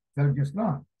చేసుకుంటాం. సెలెక్ట్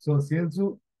చేసుకున్నాం. సో సేల్స్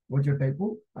ఓచర్ టైపు,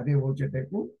 అదే ఓచర్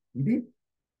టైపు, ఇది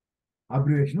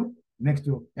అబ్రివేషన్. నెక్స్ట్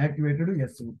యాక్టివేటెడ్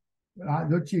ఎస్,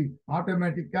 అది వచ్చి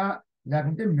ఆటోమేటిక్గా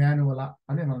లేకుంటే మాన్యువల్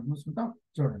అదే మనం చూసుకుంటాం.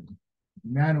 చూడండి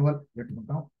మాన్యువల్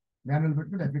పెట్టుకుంటాం, మాన్యువల్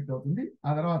పెట్టుకుంటే ఎఫెక్ట్ అవుతుంది. ఆ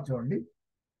తర్వాత చూడండి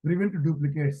ప్రివెంట్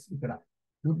డూప్లికేట్స్, ఇక్కడ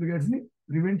డూప్లికేట్స్ని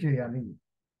ప్రివెంట్ చేయాలి,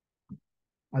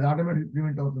 అది ఆటోమేటిక్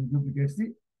ప్రివెంట్ అవుతుంది. డూప్లికేట్స్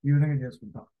ఈ విధంగా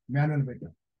చేసుకుంటాం. మాన్యువల్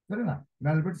పెట్టాం, సరేనా?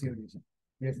 మాన్యువల్ పెట్టి సేవ్ చేసాం.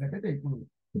 చేసినట్టయితే ఇప్పుడు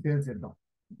సేల్స్ ఇద్దాం.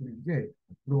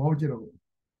 ఇప్పుడు వౌచర్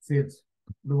సేల్స్,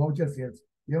 ఇప్పుడు వౌచర్ సేల్స్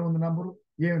ఏముంది నంబరు,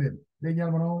 ఏమి లేదు. ఏం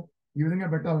చేయాలి మనం? ఈ విధంగా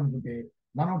పెట్టాలనుకుంటే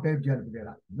మనం టైప్ చేయాలి. ఇక్కడ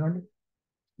చూడండి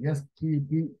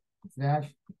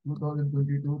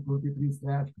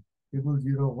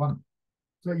STP/2022-23/001.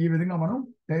 సో ఈ విధంగా మనం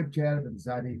టైప్ చేయాలి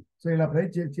ప్రతిసారి. సో ఇలా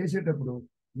టైప్ చేసేటప్పుడు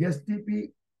STP/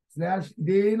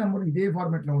 ఇదే నంబర్ ఇదే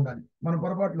ఫార్మాట్ లో ఉండాలి. మన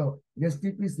పొరపాటులో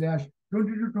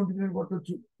STP/22-23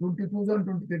 కొట్టొచ్చు,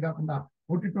 2023 కాకుండా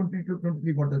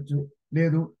 2022-23 కొట్టొచ్చు.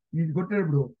 లేదు, ఇది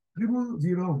కొట్టేటప్పుడు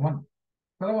 0001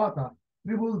 తర్వాత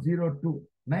 0002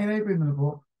 9 అయిపోయింది అనుకో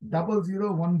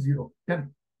 0010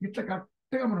 ఇట్లా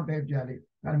కరెక్ట్గా మనం టైప్ చేయాలి.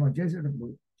 కానీ మనం చేసేటప్పుడు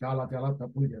చాలా చాలా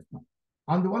తప్పులు చేస్తాం.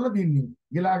 అందువల్ల దీన్ని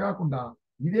ఇలా కాకుండా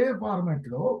ఇదే ఫార్మాట్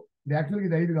లో, ఇది యాక్చువల్గా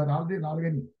ఇది 5 కాదు, ఆల్రెడీ 4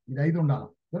 అని, ఇది 5 ఉండాలి,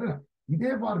 సరేనా?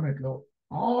 ఇదే ఫార్మాట్ లో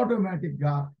ఆటోమేటిక్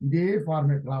గా ఇదే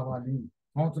ఫార్మాట్ రావాలి,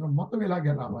 సంవత్సరం మొత్తం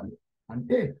ఇలాగే రావాలి.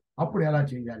 అంటే అప్పుడు ఎలా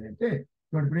చేయాలి అంటే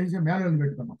ఇప్పుడు ఏం చేయాలి, మాన్యువల్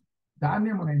పెట్టుకున్నాం.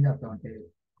 దాన్నే మనం ఏం చేస్తామంటే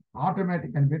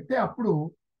ఆటోమేటిక్ అని పెడితే అప్పుడు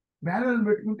మాన్యువల్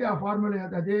పెట్టుకుంటే ఆ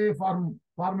ఫార్మాట్ అదే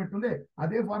ఫార్మాట్ ఉందే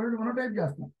అదే ఫార్మాట్ మనం టైప్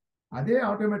చేస్తాం. అదే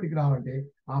ఆటోమేటిక్ రావాలంటే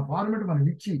ఆ ఫార్మాట్ మనం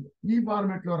ఇచ్చి ఈ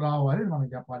ఫార్మాట్ లో రావాలి మనం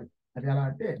చెప్పాలి. అది ఎలా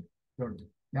అంటే చూడండి,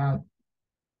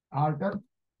 ఆల్టర్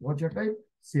ఓచర్ టైప్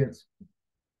సేల్స్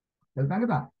వెళ్తాం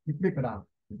కదా. ఇప్పుడు ఇక్కడ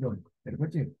చూడండి,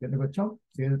 ఇక్కడికి వచ్చాం.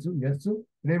 సేల్స్ ఎస్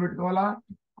ఇదే పెట్టుకోవాలా,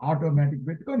 ఆటోమేటిక్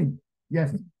పెట్టుకొని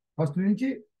ఎస్ ఫస్ట్ నుంచి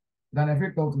దాని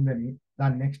ఎఫెక్ట్ అవుతుందని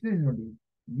దాని నెక్స్ట్ నుండి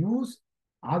యూస్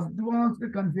అడ్వాన్స్డ్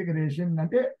కన్ఫిగరేషన్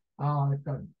అంటే ఆ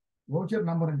వోచర్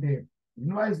నంబర్ అంటే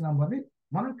ఇన్వాయిస్ నంబర్ని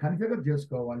మనం కన్ఫిగర్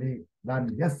చేసుకోవాలి.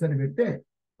 దాన్ని ఎస్ అని పెడితే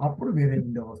అప్పుడు వేరే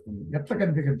విండో వస్తుంది. ఎట్లా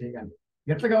కన్ఫిగర్ చేయాలి,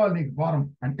 ఎట్లా కావాలి నీకు ఫారం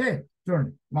అంటే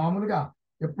చూడండి. మామూలుగా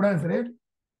ఎప్పుడైనా సరే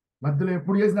మధ్యలో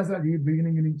ఎప్పుడు చేసినా సరే అది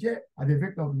బిగినింగ్ నుంచే అది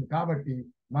ఎఫెక్ట్ అవుతుంది. కాబట్టి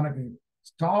మనకి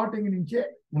స్టార్టింగ్ నుంచే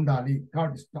ఉండాలి.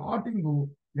 కాబట్టి స్టార్టింగ్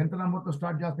ఎంత నంబర్తో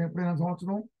స్టార్ట్ చేస్తాం ఎప్పుడైనా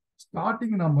సంవత్సరం,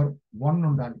 స్టార్టింగ్ నంబర్ 1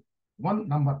 ఉండాలి. 1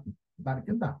 నంబర్ దాని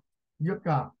కింద ఈ యొక్క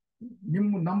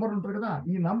నంబర్ ఉంటుంది కదా,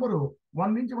 ఈ నంబరు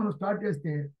 1 నుంచి మనం స్టార్ట్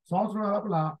చేస్తే సంవత్సరం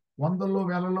లోపల వందల్లో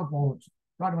వేలల్లో పోవచ్చు.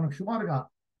 కాబట్టి మనకు సుమారుగా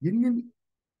ఎన్ని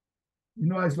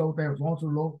ఇన్వాయిస్లు అవుతాయి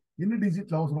సంవత్సరంలో, ఎన్ని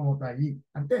డిజిట్లు అవసరం అవుతాయి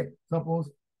అంటే సపోజ్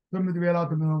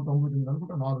 9,999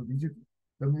 అనుకుంటా, 4 డిజిట్లు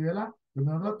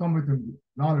 9,999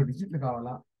 4 డిజిట్లు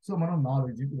కావాలా. సో మనం 4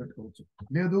 డిజిట్లు పెట్టుకోవచ్చు.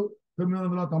 లేదు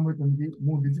 999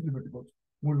 3 డిజిట్లు పెట్టుకోవచ్చు.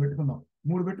 3 పెట్టుకుందాం.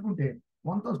 3 పెట్టుకుంటే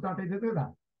 1తో స్టార్ట్ అవుతుంది కదా.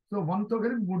 సో 1తో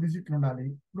కలిపి 3 డిజిట్లు ఉండాలి.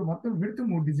 ఇప్పుడు మొత్తం విడుతూ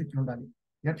 3 డిజిట్లు ఉండాలి.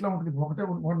 ఎట్లా ఉంటుంది, ఒకటే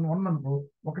 1 అనుకో,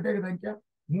 ఒకటే కదా అంకె,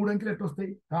 3 అంకెలు ఎట్లా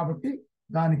వస్తాయి. కాబట్టి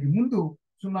దానికి ముందు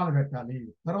సున్నాలు పెట్టాలి,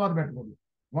 తర్వాత పెట్టకూడదు.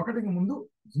 1కి ముందు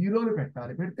 0లు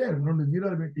పెట్టాలి. పెడితే 2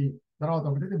 0లు పెట్టి తర్వాత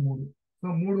 1 అయితే 3. సో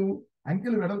 3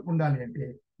 అంకెలు వెడల్పు ఉండాలి అంటే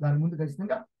దాని ముందు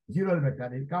ఖచ్చితంగా 0లు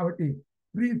పెట్టాలి. కాబట్టి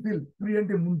ప్రీ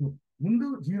అంటే ముందు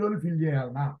 0లు ఫిల్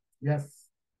చేయాలనా, ఎస్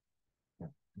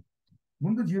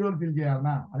ముందు 0లు ఫిల్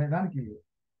చేయాలనా అనే దానికి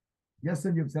ఎస్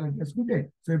అని చెప్పి సెలెక్ట్ చేసుకుంటే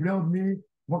సో ఇప్పుడు ఏమవుతుంది,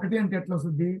 1 అంటే ఎట్లా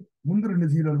వస్తుంది, ముందు 2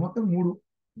 0లు మొత్తం 3,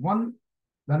 1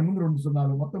 దాని ముందు 2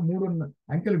 సున్నాలు మొత్తం 3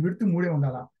 అంకెలు విడుతూ 3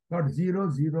 ఉండాలా. కాబట్టి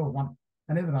 001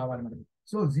 అనేది రావాలి మనకి.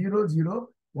 సో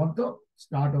 001తో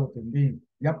స్టార్ట్ అవుతుంది.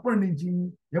 ఎప్పటి నుంచి,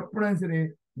 ఎప్పుడైనా సరే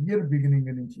ఇయర్ బిగినింగ్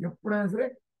నుంచి, ఎప్పుడైనా సరే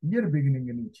ఇయర్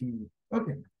బిగినింగ్ నుంచి.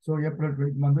 ఓకే, సో ఏప్రిల్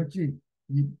 20 మంది వచ్చి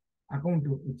ఈ అకౌంట్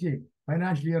వచ్చి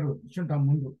ఫైనాన్షియల్ ఇయర్ ఇచ్చుంటాం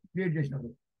ముందు క్రియేట్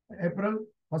చేసినప్పుడు April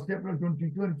 1st April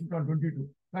 22 అని ఇచ్చుంటాం 22.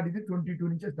 కాబట్టి ఇది 22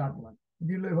 నుంచే స్టార్ట్ అవ్వాలి.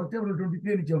 దీనిలో 1st April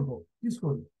 23 నుంచి అనుకో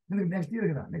తీసుకోదు, ఎందుకంటే నెక్స్ట్ ఇయర్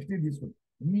కదా, నెక్స్ట్ ఇయర్ తీసుకోండి.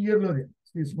 ఈ ఇయర్లోనే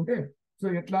తీసుకుంటే సో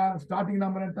ఎట్లా స్టార్టింగ్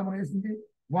నెంబర్ ఎంత మనం వేసింది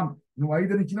 1, నువ్వు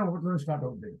 5 ఇచ్చినా 1 స్టార్ట్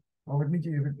అవుతుంది, 1 నుంచి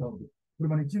ఎఫెక్ట్ అవుతుంది. ఇప్పుడు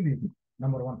మనం ఇచ్చింది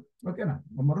నెంబర్ 1, ఓకేనా.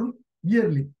 Number 1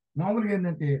 yearly. మామూలుగా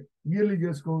ఏంటంటే ఇయర్లీ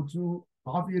చేసుకోవచ్చు,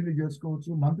 హాఫ్ ఇయర్లీ చేసుకోవచ్చు,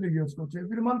 మంత్లీ చేసుకోవచ్చు.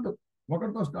 ఎవ్రీ మంత్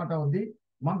 1తో స్టార్ట్ అవుద్ది.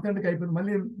 మంత్ ఎండ్కి అయిపోయింది,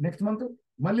 మళ్ళీ నెక్స్ట్ మంత్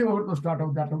మళ్ళీ 1తో స్టార్ట్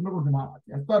అవుద్ది. అట్లా ఉండకూడదు,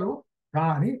 చేస్తారు.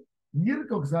 కానీ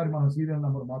ఇయర్కి ఒకసారి మనం సీరియల్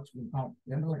నెంబర్ మార్చుకుంటాం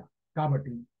జనరల్గా.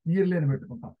 కాబట్టి ఇయర్లీ అని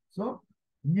పెట్టుకుంటాం. సో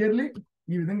ఇయర్లీ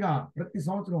ఈ విధంగా ప్రతి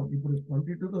సంవత్సరం ఇప్పుడు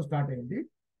 22తో స్టార్ట్ అయింది.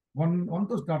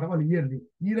 వన్తో స్టార్ట్ అవ్వాలి ఇయర్లీ.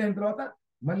 ఇయర్ అయిన తర్వాత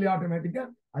మళ్ళీ ఆటోమేటిక్గా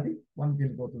అది 1కి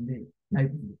వెళ్ళిపోతుంది,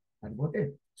 అయిపోయింది. అది పోతే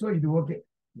సో ఇది ఓకే,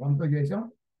 1తో చేసాం.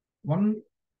 1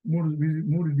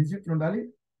 మూడు డిజిట్లు ఉండాలి.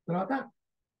 తర్వాత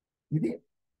ఇది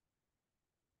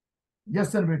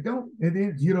ఎస్ అని పెట్టాం, ఇది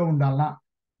 0 ఉండాలా.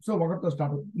 So 1తో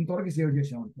start. ఇంతవరకు సేవ్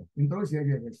చేసామంటే ఇంతవరకు సేవ్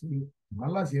చేసేసి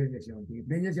మళ్ళా సేవ్ చేసామంటే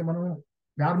ఇప్పుడు ఏం చేసాం మనం,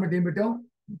 ఫార్మెట్ ఏం పెట్టాం,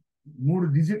 3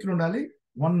 డిజిట్లు ఉండాలి.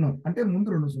 1 అంటే ముందు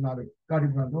 2 సున్నాలు. కాబట్టి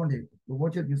ఇప్పుడు చూడండి,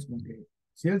 ఓచర్ తీసుకుంటే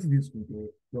సేల్స్ తీసుకుంటే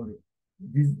చూడండి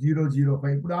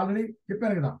 005. ఇప్పుడు ఆల్రెడీ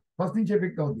చెప్పాను కదా, ఫస్ట్ నుంచి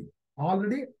ఎఫెక్ట్ అవుద్ది.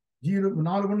 ఆల్రెడీ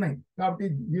 4 ఉన్నాయి కాబట్టి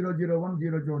 001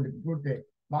 0 చూడండి. చూస్తే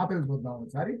పాతవి చూద్దాం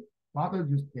ఒకసారి. పాతవి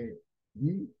చూస్తే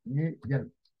EAL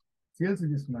సేల్స్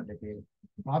తీసుకున్నట్లయితే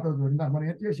పాతవి చూడండి. మనం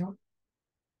ఏం చేసాం,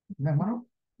 మనం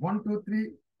 1 2 3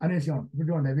 అనేసాం. ఇప్పుడు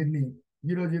చూడండి అవన్నీ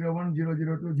 001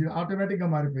 002 ఆటోమేటిక్గా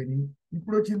మారిపోయినాయి.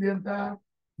 ఇప్పుడు వచ్చింది ఎంత,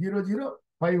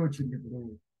 005 వచ్చింది ఇప్పుడు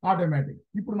ఆటోమేటిక్.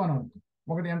 ఇప్పుడు మనం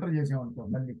ఒకటి ఎంటర్ చేసాం అనుకో,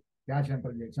 మళ్ళీ క్యాష్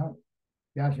ఎంటర్ చేసాం.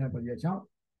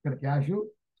 ఇక్కడ క్యాష్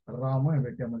రాము అని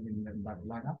పెట్టాము.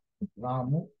 లాగా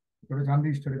రాము ఇక్కడ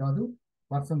అన్రిజిస్టర్డ్ కాదు,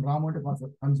 పర్సన్ రాము అంటే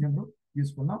పర్సన్ కన్స్యూమర్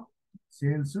తీసుకున్నాం.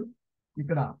 సేల్స్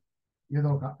ఇక్కడ ఏదో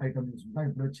ఒక ఐటమ్ తీసుకుంటాం.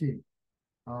 ఇప్పుడు వచ్చి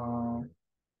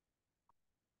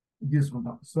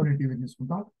తీసుకుంటాం, సోనీ టీవీ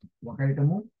తీసుకుంటాం. ఒక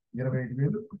ఐటము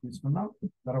 25,000 తీసుకున్నాం.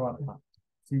 తర్వాత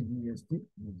GST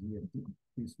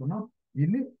తీసుకున్నాం.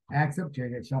 దీన్ని యాక్సెప్ట్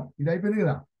చేసేసాం. ఇది అయిపోయింది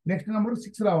కదా. నెక్స్ట్ నెంబర్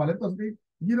 6 రావాలి. ఎంత వస్తుంది,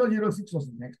 006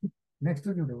 వస్తుంది. నెక్స్ట్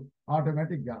చూడు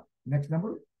ఆటోమేటిక్గా నెక్స్ట్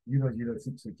నెంబర్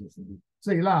 006 వచ్చేసింది. సో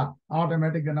ఇలా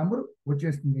ఆటోమేటిక్గా నెంబర్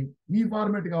వచ్చేస్తుంది. ఈ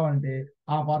ఫార్మేట్ కావాలంటే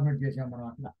ఆ ఫార్మేట్ చేసాం మనం.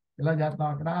 అక్కడ ఇలా చేస్తాం.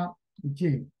 అక్కడ ఇచ్చి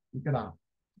ఇక్కడ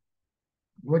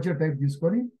ఓచర్ టైప్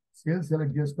తీసుకొని సేల్స్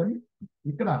సెలెక్ట్ చేసుకొని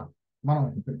ఇక్కడ మనం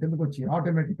ఇక్కడ కిందకు వచ్చి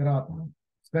ఆటోమేటిక్ తర్వాత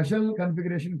స్పెషల్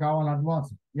కన్ఫిగరేషన్ కావాలి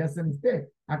అడ్వాన్స్ ఎస్ అని ఇస్తే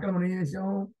అక్కడ మనం ఏం చేసాం,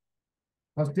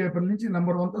 1st ఏప్రిల్ నుంచి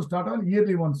నెంబర్ 1తో స్టార్ట్ అవ్వాలి.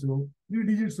 ఇయర్లీ వన్స్ 3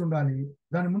 డిజిట్స్ ఉండాలి.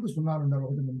 దాని ముందు సున్నాలు ఉండాలి.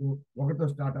 1 ముందు 1తో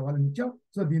స్టార్ట్ అవ్వాలని ఇచ్చాం.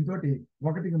 సో దీంతో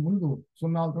 1కి ముందు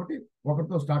సున్నాలతోటి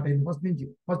 1తో స్టార్ట్ అయింది. ఫస్ట్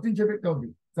నుంచి ఎఫెక్ట్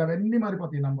అవుతుంది. సో అవన్నీ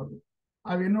మారిపోతాయి నంబర్లు.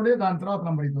 అవి ఎన్నోడే దాని తర్వాత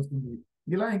నంబర్ ఇది వస్తుంది.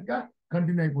 ఇలా ఇంకా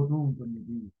కంటిన్యూ అయిపోతూ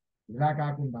ఉంటుంది. ఇలా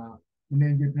కాకుండా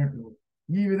నేను చెప్పినట్లు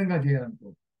ఈ విధంగా చేయాలనుకో,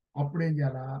 అప్పుడు ఏం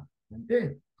చేయాలా అంటే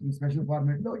ఈ స్పెషల్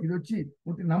ఫార్మేట్ లో ఇది వచ్చి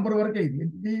పుట్టి నంబర్ వరకే.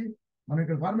 ఇది మనం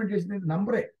ఇక్కడ ఫార్మేట్ చేసింది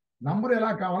నంబర్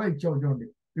ఎలా కావాలో ఇచ్చావు. చూడండి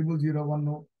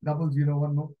 001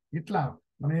 001 ఇట్లా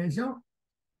మనం వేసాం.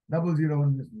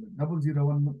 001 చేస్తుంది.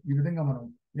 001 ఈ విధంగా మనం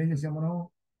ఏం చేసాం,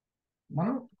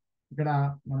 మనం ఇక్కడ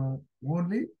మనం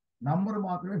ఓన్లీ నంబర్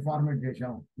మాత్రమే ఫార్మేట్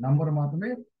చేసాం. నంబర్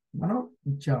మాత్రమే మనం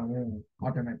ఇచ్చాము.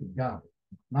 ఆటోమేటిక్ గా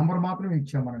నంబర్ మాత్రమే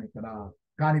ఇచ్చాం మనం ఇక్కడ.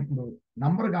 కానీ ఇప్పుడు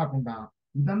నంబర్ కాకుండా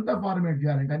ఇదంతా ఫార్మేట్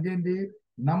చేయాలంటే అదేంటి,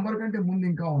 నంబర్ కంటే ముందు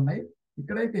ఇంకా ఉన్నాయి.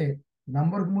 ఇక్కడైతే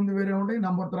నంబర్కి ముందు వేరే ఉన్నాయి,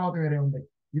 నంబర్ తర్వాత వేరే ఉన్నాయి.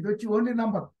 ఇది వచ్చి ఓన్లీ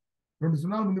నంబర్. 2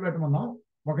 సున్నాలు ముందు పెట్టమన్నాం,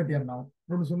 1 అన్నాం.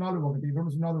 2 సున్నాలు 1, 2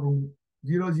 సున్నాలు 2,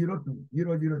 002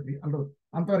 003 అంటే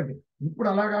అంతవరకు. ఇప్పుడు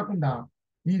అలా కాకుండా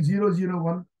ఈ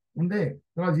 001 ఉండే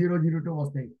తర్వాత 002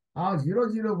 వస్తాయి. ఆ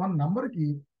 001 నంబర్కి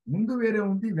ముందు వేరే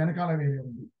ఉంది, వెనకాల వేరే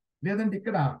ఉంది. లేదంటే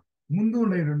ఇక్కడ ముందు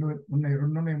ఉన్నాయి 2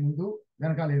 ఉన్నాయి ముందు,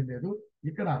 వెనకాల ఏం లేదు.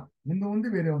 ఇక్కడ ముందు ఉంది,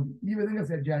 వేరే ఉంది. ఈ విధంగా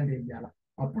సెట్ చేయాలంటే ఏం చేయాలి,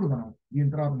 అప్పుడు మనం దీని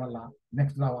తర్వాత మళ్ళా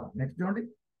నెక్స్ట్ రావాలి. నెక్స్ట్ చూడండి,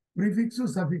 ప్రిఫిక్స్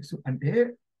సఫిక్స్ అంటే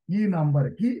ఈ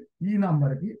నంబర్కి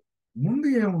ముందు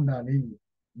ఏముండాలి,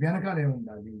 వెనకాల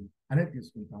ఏముండాలి అనేది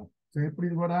తీసుకుంటాం. సో ఇప్పుడు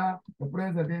ఇది కూడా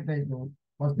ఎప్పుడైనా అదే టైప్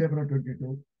 1st ఏప్రిల్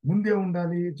 22 ముందే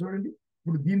ఉండాలి. చూడండి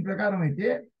ఇప్పుడు దీని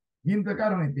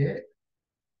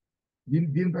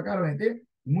ప్రకారం అయితే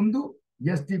ముందు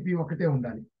STP ఒకటే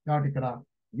ఉండాలి. కాబట్టి ఇక్కడ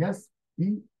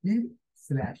STP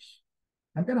స్లాష్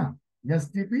అంతేనా,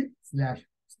 STP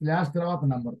స్లాష్ తర్వాత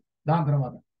నంబర్, దాని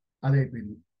తర్వాత అది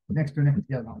అయిపోయింది. నెక్స్ట్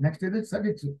చేద్దాం. నెక్స్ట్ ఇది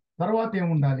సఫిక్స్. తర్వాత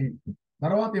ఏముండాలి,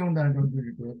 తర్వాత ఏముండాలి,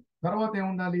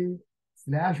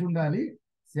 స్లాష్ ఉండాలి.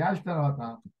 స్లాష్ తర్వాత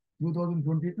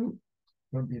 2022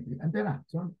 23 అంతేనా.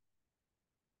 చూడండి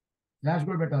స్లాష్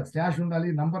కూడా పెట్టాలి. స్లాష్ ఉండాలి,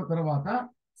 నంబర్ తర్వాత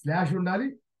స్లాష్ ఉండాలి,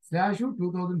 స్లాష్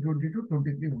 2022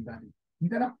 23 ఉండాలి.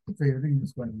 ఇంతేనా. సో ఈ విధంగా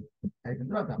చూసుకోండి. అయిపోయిన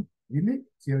తర్వాత దీన్ని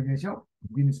సేవ్ చేసాం,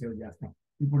 దీన్ని సేవ్ చేస్తాం.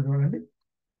 ఇప్పుడు చూడండి,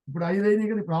 ఇప్పుడు 5 అయినాయి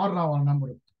కదా. ఇప్పుడు 6 రావాలి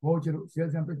నంబరు. వౌచర్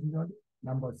సేల్స్ ఎంత వచ్చింది చూడండి,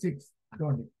 నంబర్ 6.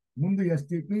 చూడండి ముందు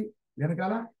STP,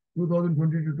 వెనకాల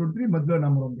 2022-23 మధ్యలో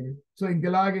నెంబర్ ఉంది. సో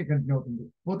ఇంకెలాగే కంటిన్యూ అవుతుంది.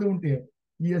 పోతూ ఉంటే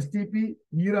ఈ STP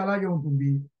ఇయర్ అలాగే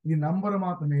ఉంటుంది. ఈ నంబర్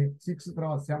మాత్రమే 6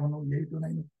 తర్వాత 7 8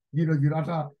 9 0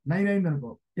 అట్లా 9 అయింది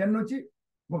అనుకో. 10 వచ్చి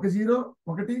 1 0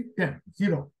 1 10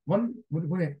 0 1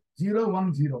 0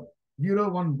 1 0 0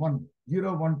 1 1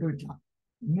 0 1 2 ఇట్లా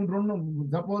 2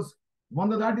 సపోజ్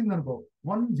 100 దాటింది అనుకో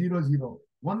 1 0 0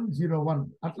 1 0 1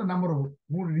 అట్లా నెంబరు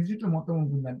 3 డిజిట్లు మొత్తం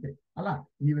ఉంటుంది. అంటే అలా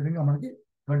ఈ విధంగా మనకి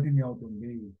కంటిన్యూ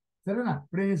అవుతుంది. సరేనా?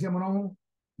 ఇప్పుడు ఏం చేసాం మనం,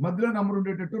 మధ్యలో నెంబర్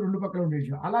ఉండేటట్టు రెండు పక్కల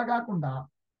ఉండేసాం. అలా కాకుండా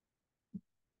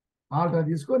ఆల్టర్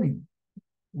తీసుకొని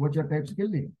వచ్చే టైప్స్కి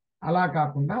వెళ్ళి, అలా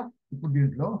కాకుండా ఇప్పుడు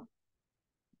దీంట్లో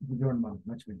ఇప్పుడు చూడండి, మనం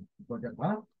మర్చిపోయింది ఇంకో చెప్ప.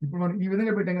 ఇప్పుడు మనం ఈ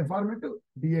విధంగా పెట్టాం కదా ఫార్మెట్,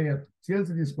 డిఏఎల్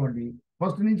సేల్స్ తీసుకోండి,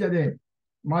 ఫస్ట్ నుంచి అదే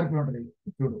మార్పులు ఉంటుంది.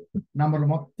 చూడు నంబర్లు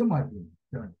మొత్తం మారిపోయింది.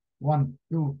 చూడండి 1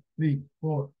 2 3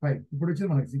 4 5 ఇప్పుడు వచ్చింది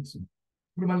మనకి 6.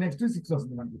 ఇప్పుడు మళ్ళీ నెక్స్ట్ 6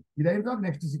 వస్తుంది మనకి. ఇది అయిన తర్వాత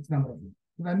నెక్స్ట్ 6 నెంబర్ వస్తుంది.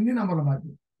 ఇప్పుడు అన్ని నెంబర్లు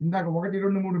మారిపోయి, ఇందాక 1 2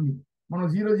 3 ఉంది, మనం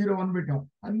 0 0 1 పెట్టాం,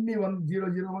 అన్ని 1 0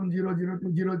 0 1 0 0 2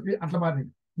 0 3 అట్లా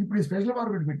మారింది. ఇప్పుడు ఈ స్పెషల్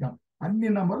ఫార్మెట్ పెట్టాం, అన్ని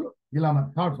నెంబర్లు ఇలా మరి.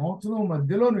 సంవత్సరం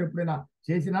మధ్యలో నువ్వు ఎప్పుడైనా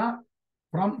చేసినా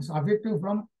ఫ్రమ్ అఫెక్టివ్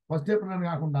ఫ్రమ్ 1 ఏప్రిల్ అని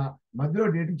కాకుండా మధ్యలో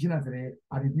డేట్ ఇచ్చినా సరే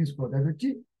అది తీసుకోవద్దు. అది వచ్చి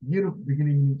ఇయర్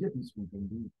బిగినింగ్ నుంచే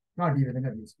తీసుకుంటుంది. కాబట్టి ఈ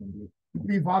విధంగా తీసుకోండి.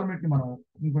 ఇప్పుడు ఈ ఫార్మెట్ ని మనం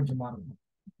ఇంకొంచెం మారుద్దాం.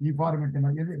 ఈ ఫార్మెట్ ని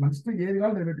మన ఇష్టం ఏది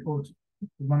కావాలో అది పెట్టుకోవచ్చు.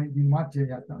 మనం దీన్ని మార్చి ఏం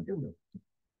చేస్తామంటే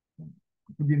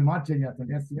ఇప్పుడు దీన్ని మార్చి ఏం చేస్తాం,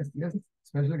 ఎస్ ఎస్ ఎస్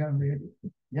స్పెషల్గా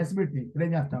ఎస్ పెట్టి ఇక్కడ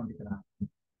ఏం చేస్తామంటే ఇక్కడ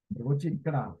వచ్చి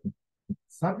ఇక్కడ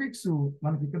సఫిక్స్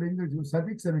మనకి ఇక్కడ ఏం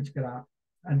సఫిక్స్ అని వచ్చి ఇక్కడ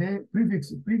అంటే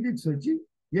ప్రీఫిక్స్ వచ్చి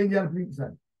ఏం చేయాలి,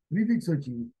 ప్రీఫిక్స్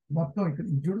వచ్చి మొత్తం ఇక్కడ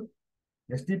చూడు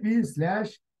ఎస్టిపి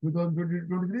స్లాష్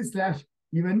 2023 స్లాష్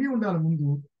ఇవన్నీ ఉండాలి ముందు.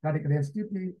 కాబట్టి ఇక్కడ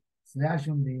ఎస్టిపి స్లాష్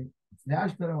ఉంది,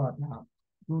 స్లాష్ తర్వాత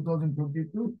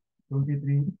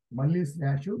 2022-23 మళ్ళీ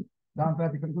స్లాష్, దాని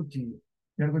తర్వాత ఇక్కడికి వచ్చిన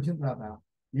తర్వాత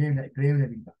ఇక్కడ ఏం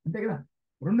లేదు ఇంకా, అంతే కదా.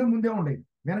 రెండు ముందే ఉండేవి,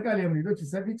 వెనకాల ఏం లేదు. వచ్చి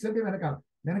సఫిక్స్ అంటే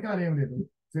వెనకాల ఏం లేదు.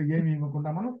 సో ఏమి ఇవ్వకుండా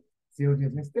మనం సేవ్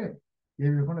చేసేస్తే,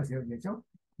 ఏమి ఇవ్వకుండా సేవ్ చేసాం.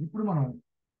 ఇప్పుడు మనం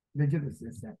లెడ్జర్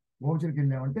చేస్తాం. వౌచర్కి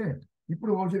వెళ్ళామంటే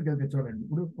ఇప్పుడు వౌచర్కి వెళ్తే చూడండి,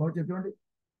 ఇప్పుడు వౌచర్ చూడండి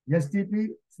ఎస్టిపి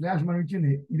స్లాష్ మనం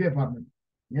ఇచ్చింది ఇదే format,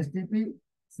 STP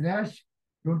slash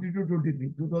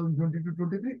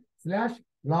 2022-23 slash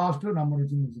last number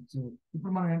వచ్చింది 6.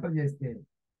 ఇప్పుడు మనం ఎంటర్ చేస్తే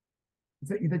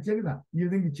ఇది వచ్చే కదా, ఈ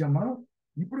విధంగా ఇచ్చాం మనం.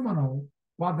 ఇప్పుడు మనం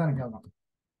పాదానికి వెళ్దాం,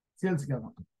 సేల్స్కి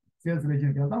వెళ్దాం, సేల్స్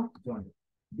లెడ్జర్కి వెళ్దాం. చూడండి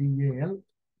డిఏఎల్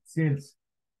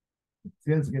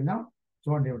సేల్స్కి వెళ్ళాం.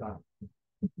 చూడండి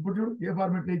ఇప్పుడు చూడు ఏ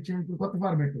ఫార్మెట్లో ఇచ్చాం, ఇప్పుడు కొత్త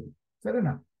ఫార్మెట్.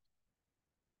 సరేనా?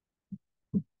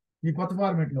 ఈ కొత్త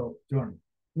ఫార్మెట్ లో చూడండి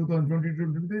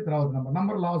 2022-23 తర్వాత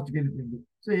నంబర్ లాస్ట్కి వెళ్ళిపోయింది.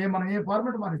 సో మనం ఏ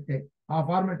ఫార్మెట్ మారిస్తే ఆ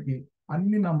ఫార్మెట్ కి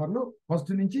అన్ని నంబర్లు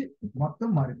ఫస్ట్ నుంచి మొత్తం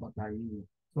మారిపోతాయి.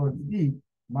 సో ఇది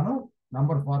మనం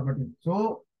నంబర్ ఫార్మాటింగ్. సో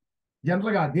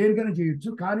జనరల్ గా దేనికైనా చేయొచ్చు,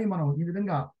 కానీ మనం ఈ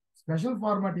విధంగా స్పెషల్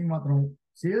ఫార్మాటింగ్ మాత్రం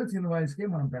సేల్స్ ఇన్వాయిస్ కే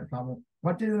మనం పెడతాము.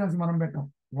 పర్చేజ్ ఇన్వాయిస్ మనం పెట్టాం,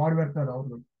 వాడు పెడతాడు.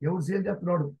 ఎవరు సేల్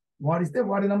చేస్తున్నాడు వాడిస్తే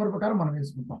వాడి నంబర్ ప్రకారం మనం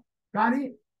వేసుకుంటాం. కానీ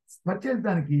పర్చేజ్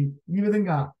దానికి ఈ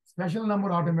విధంగా స్పెషల్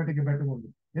నంబర్ ఆటోమేటిక్గా పెట్టకూడదు.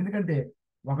 ఎందుకంటే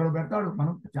ఒకడు పెడతాడు,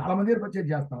 మనం చాలా మంది పర్చేజ్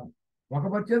చేస్తాం, ఒక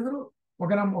పర్చేజరు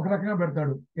ఒక రకంగా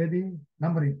పెడతాడు ఏది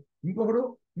నంబరింగ్, ఇంకొకడు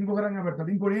ఇంకొక రకంగా పెడతాడు,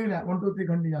 ఇంకోటి ఏం 1 2 3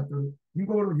 కంటిన్యూ చేస్తాడు,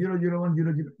 ఇంకొకడు 0 0 1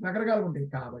 0 0 రకరకాలుగా ఉంటాయి.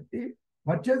 కాబట్టి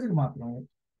పర్చేజ్లో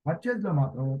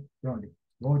మాత్రం చూడండి,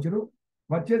 వౌచరు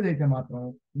పర్చేజ్ అయితే మాత్రం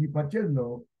ఈ పర్చేజ్లో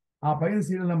ఆ పైన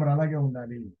సీరియల్ నెంబర్ అలాగే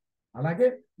ఉండాలి.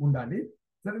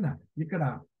 సరేనా? ఇక్కడ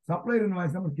సప్లైర్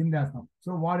ఇన్వాయిస్ నెంబర్ కింద వేస్తాం.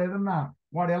 సో వాడు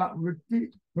ఎలా వ్యక్తి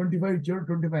 25 ఇచ్చాడు,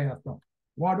 25 వేస్తాం.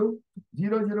 వాడు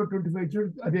 0025 ఇచ్చాడు,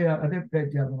 అదే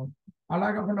టైప్ చేస్తాం. అలా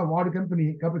కాకుండా వాడు కంపెనీ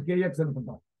కాబట్టి కేఎక్స్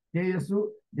అనుకుంటాం, KS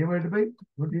divided by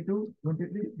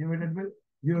 22-23 divided by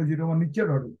 001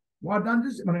 ఇచ్చాడు వాడు దాన్ని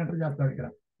చూసి మనం ఎంటర్ చేస్తాం.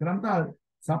 ఇక్కడంతా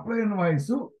సప్లై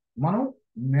ఇన్వాయిస్ మనం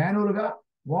మాన్యువల్ గా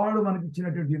వాడు మనకి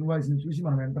ఇచ్చినటువంటి ఇన్వాయిస్ ని చూసి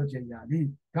మనం ఎంటర్ చేయాలి.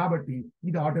 కాబట్టి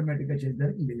ఇది ఆటోమేటిక్ గా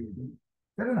చేయడానికి లేదు.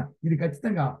 సరేనా? ఇది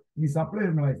ఖచ్చితంగా ఈ సప్లై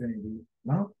ఇన్వాయిస్ అనేది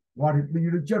మనం వాడు ఇప్పుడు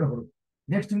వీడు ఇచ్చాడు ఒకడు,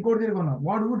 నెక్స్ట్ ఇంకోటి తిరిగి ఉన్నాం,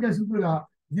 వాడు ఊరికే సింపుల్ గా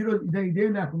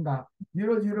ఇదేం లేకుండా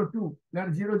 002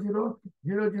 లేదా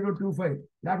 0025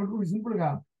 లేకుండా సింపుల్ గా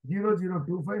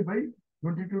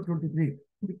 0025/22-23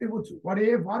 పెట్టవచ్చు. వాడు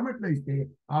ఏ ఫార్మెట్ లో ఇస్తే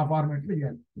ఆ ఫార్మెట్ లో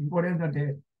ఇవ్వాలి. ఇంకోటి ఏంటంటే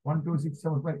 1 2 6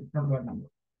 7 5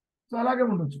 నెంబర్. సో అలాగే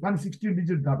ఉండొచ్చు, కానీ 16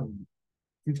 డిజిట్స్ దాటకూడదు.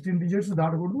 16 డిజిట్స్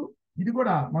దాటకూడదు. ఇది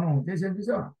కూడా మనం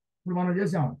చూసాం. ఇప్పుడు మనం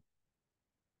చేసాం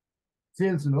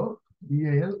సేల్స్ లో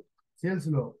డిఏఎల్ సేల్స్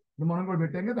లో మనం కూడా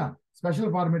పెట్టాం కదా, స్పెషల్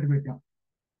ఫార్మెట్ పెట్టాం.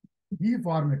 ఈ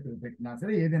ఫార్మెట్ పెట్టినా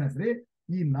సరే ఏదైనా సరే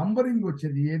ఈ నంబరింగ్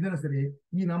వచ్చేది ఏదైనా సరే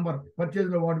ఈ నంబర్ పర్చేజ్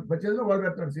లో వాడు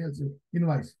పెడతాడు సేల్స్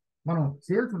ఇన్వాయిస్. మనం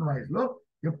సేల్స్ ఇన్వాయిస్ లో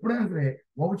ఎప్పుడైనా సరే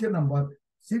వౌచర్ నంబర్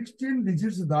 16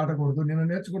 డిజిట్స్ దాటకూడదు. నేను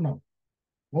నేర్చుకున్నాం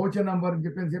వౌచర్ నంబర్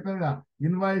చెప్పాను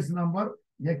ఇన్వాయిస్ నంబర్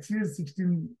ఎక్సీడ్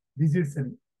 16 డిజిట్స్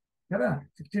అని కదా.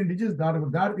 16 డిజిట్స్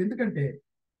దాటకూడదు. ఎందుకంటే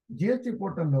జిఎస్టీ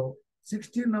పోర్టల్లో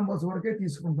 16 నంబర్స్ వరకే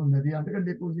తీసుకుంటుంది అది, అంతకంటే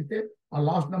ఎక్కువ ఇస్తే ఆ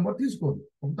లాస్ట్ నంబర్ తీసుకోదు,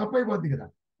 ఒక తప్పు అయిపోద్ది కదా.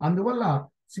 అందువల్ల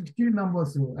 16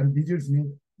 నంబర్స్ అండ్ డిజిట్స్ ని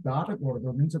దాటకూడదు,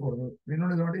 మించకూడదు.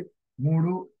 రెండు చూడండి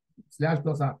 3 స్లాష్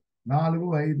తో సహా 4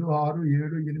 5 6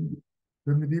 7 8 9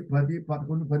 10 11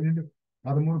 12 13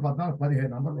 14 15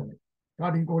 నంబర్లు ఉన్నాయి.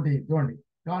 కాబట్టి ఇంకొకటి చూడండి, 16 డిజిట్స్ దాటకూడదు.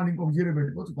 16 డిజిట్స్ దాటకూడదు. దాటి ఎందుకంటే జిఎస్టీ పోర్టల్లో 16 నంబర్స్ వరకే తీసుకుంటుంది అది, అంతకంటే ఎక్కువ ఇస్తే ఆ లాస్ట్ నంబర్ తీసుకోదు, ఒక తప్పు అయిపోద్ది కదా. అందువల్ల 16 నంబర్స్ కానీ ఇంకొక 0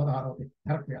 పెట్టుకోవచ్చు, 16 అవుతాయి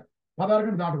కరెక్ట్గా. 16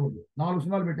 కంటే దాటకూడదు. 4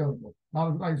 సున్నాలు పెట్టామనుకో,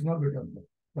 5 సున్నాలు పెట్టామనుకో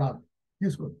రాదు.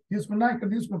 తీసుకున్నా ఇక్కడ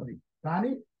తీసుకుంటుంది.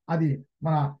 కానీ అది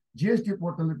మన జిఎస్టీ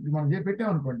పోర్టల్ మనం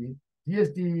పెట్టామనుకోండి,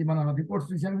 జిఎస్టీ మన రిపోర్ట్స్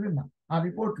చూసాను కదా, ఆ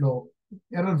రిపోర్ట్లో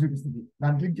ఎర్రర్ చూపిస్తుంది.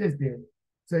 దాన్ని క్లిక్ చేస్తే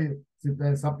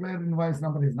supplier invoice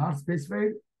number is not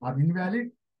specified or invalid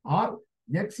are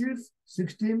exceeds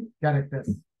 16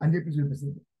 characters అని చెప్పి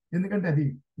చూపిస్తుంది. ఎందుకంటే అది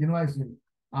ఇన్వాయిస్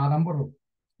ఆ నంబరు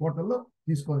పోర్టల్లో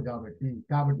తీసుకోదు కాబట్టి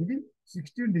ఇది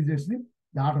 16 digits ని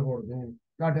దాటకూడదు.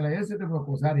 కాబట్టి ఇలా వేసేటప్పుడు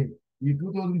ఒక్కోసారి ఈ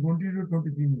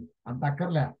 2022-23 అంత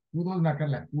అక్కర్లే, 2000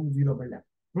 అక్కర్లే, 20 పడలే,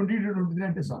 22-23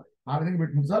 అంటే సార్ ఆ విధంగా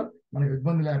పెట్టుకుంటే సార్ మనకు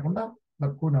ఇబ్బంది లేకుండా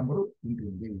తక్కువ నెంబరు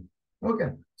ఉంటుంది. ఓకే,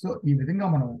 సో ఈ విధంగా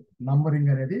మనం నంబరింగ్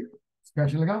అనేది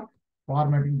స్పెషల్గా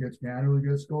ఫార్మాటింగ్ చేసుకుని యాన్యువల్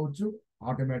చేసుకోవచ్చు,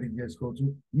 ఆటోమేటిక్ చేసుకోవచ్చు.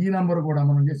 ఈ నంబర్ కూడా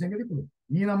మనం చేసాం కదా ఇప్పుడు,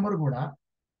 ఈ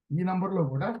నంబర్లో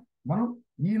కూడా మనం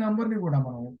ఈ నంబర్ని కూడా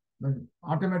మనం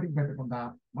ఆటోమేటిక్ పెట్టకుండా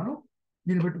మనం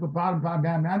దీన్ని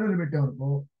మాన్యువల్ పెట్టామనుకో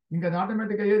ఇంకా అది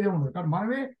ఆటోమేటిక్గా ఏదే ఉండదు. కాబట్టి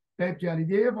మనమే టైప్ చేయాలి.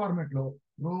 ఇదే ఫార్మాట్లో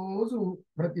రోజు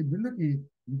ప్రతి బిల్లుకి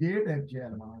ఇదే టైప్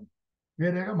చేయాలి. మనం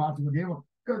వేరేగా మార్చకూడదు, ఏ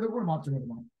ఒక్కది కూడా మార్చకూడదు.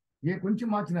 మనం కొంచెం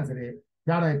మార్చినా సరే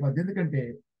తేడా అయిపోద్ది. ఎందుకంటే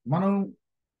మనం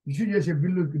ఇష్యూ చేసే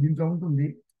బిల్లు దీంట్లో ఉంటుంది,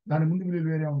 దాని ముందు బిల్లులు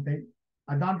వేరే ఉంటాయి.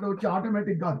 దాంట్లో వచ్చి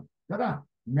ఆటోమేటిక్ కాదు కదా,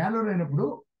 మాన్యువల్ అయినప్పుడు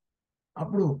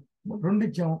అప్పుడు 2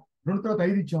 ఇచ్చాం, 2 తర్వాత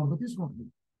 5 ఇచ్చాం తీసుకుంటుంది.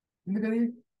 ఎందుకని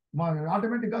మా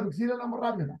ఆటోమేటిక్ కాదు, సీరియల్ నెంబర్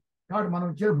రాదు కదా. కాబట్టి మనం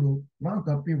వచ్చేప్పుడు మనం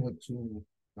తప్పివచ్చు.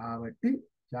 కాబట్టి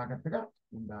జాగ్రత్తగా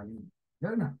ఉండాలి,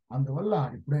 సరేనా? అందువల్ల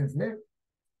ఎప్పుడైనా సరే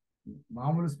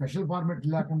మామూలు స్పెషల్ ఫార్మెట్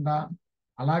లేకుండా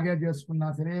అలాగే చేసుకున్నా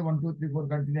సరే 1 2 3 4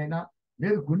 కంటిన్యూ అయినా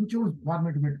లేదు, కొంచెం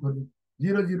ఫార్మెట్ పెట్టుకొని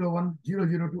 001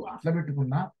 002 అట్లా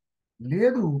పెట్టుకున్నా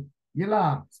లేదు, ఇలా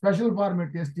స్పెషల్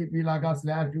ఫార్మెట్ ఎస్టీపీ లాగా ///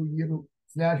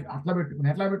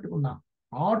 అట్లా పెట్టుకున్నా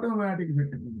ఆటోమేటిక్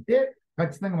పెట్టుకుంటే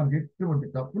ఖచ్చితంగా మనకి ఎటువంటి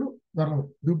తప్పులు దొరకవు.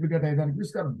 డూప్లికేట్ అయ్యేదానికి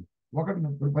చూసుకోవాలి.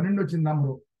 12 వచ్చిన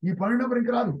నంబరు, ఈ 12 నెంబర్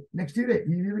ఇంకా రాదు, నెక్స్ట్ ఇయరే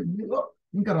ఇదిలో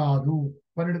ఇంకా రాదు.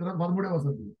 12 తర్వాత 13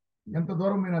 వస్తుంది. ఎంత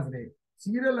దూరం అయినా సరే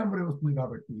సీరియల్ నెంబర్ వస్తుంది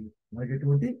కాబట్టి మనకి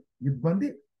ఎటువంటి ఇబ్బంది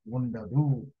ఉండదు.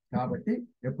 కాబట్టి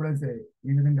ఎప్పుడైనా సరే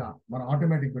ఈ విధంగా మనం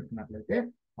ఆటోమేటిక్ పెట్టుకున్నట్లయితే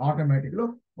ఆటోమేటిక్ లో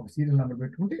ఒక సీరియల్ నెంబర్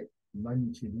పెట్టుకుంటే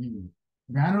మంచిది.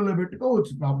 మాన్యువల్లో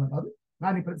పెట్టుకోవచ్చు, ప్రాబ్లం కాదు.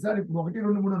 కానీ ప్రతిసారి ఇప్పుడు 1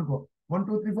 2 3 అనుకో 1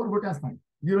 2 3 4 కొట్టేస్తాం,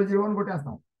 001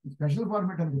 కొట్టేస్తాం. స్పెషల్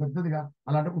ఫార్మేట్ అనేది పెద్దదిగా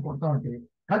అలాంటప్పుడు కొడతామంటే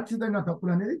ఖచ్చితంగా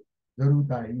తప్పులు అనేది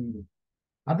జరుగుతాయి.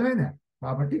 అర్థమైందా?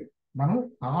 కాబట్టి మనం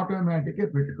ఆటోమేటిక్గా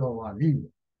పెట్టుకోవాలి,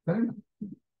 సరేనా?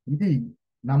 ఇది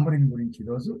నంబరింగ్ గురించి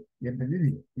ఈరోజు ఏంటంటే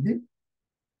ఇది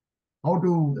how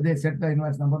to set the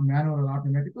invoice number manual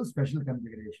automatic special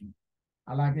configuration.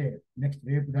 అలాగే నెక్స్ట్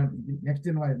నెక్స్ట్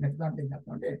దాంట్లో ఏం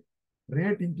చేస్తామంటే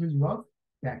rate inclusive of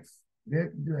tax.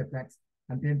 Rate inclusive tax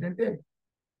అంటే ఏంటంటే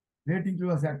రేట్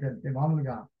ఇంక్లూజివ్ ఆఫ్ ట్యాక్స్ అంటే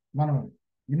మామూలుగా మనం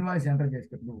ఇన్వాయిస్ ఎంటర్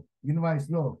చేసేటప్పుడు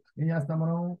ఇన్వాయిస్లో ఏం చేస్తాం,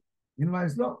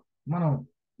 ఇన్వాయిస్లో మనం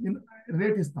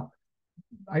రేట్ ఇస్తాం,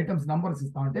 ఐటమ్స్ నంబర్స్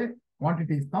ఇస్తాం, అంటే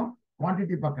క్వాంటిటీ ఇస్తాం,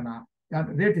 క్వాంటిటీ పక్కన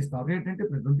రేట్ ఇస్తాం. రేట్ అంటే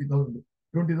ఇప్పుడు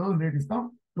 20,000 రేట్ ఇస్తాం,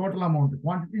 total amount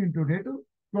quantity into rate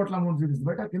total amount చూపిస్తుంది.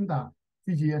 బట్ కింద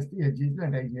సిజిఎస్టీ హెచ్జిఎస్టీ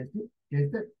అండ్ ఐజిఎస్టీ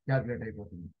చేస్తే క్యాల్కులేట్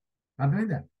అయిపోతుంది.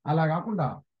 అర్థమైందా? అలా కాకుండా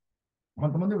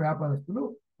కొంతమంది వ్యాపారస్తులు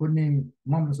కొన్ని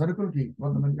మామూలు సరుకులకి,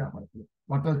 కొంతమంది వ్యాపారస్తులు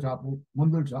బట్టల షాపు,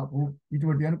 మందుల షాపు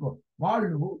ఇటువంటి అనుకో,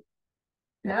 వాళ్ళు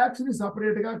ట్యాక్స్ని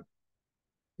సపరేట్గా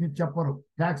చెప్పరు.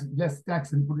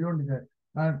 ట్యాక్స్ ఇప్పుడు చూడండి,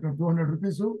 200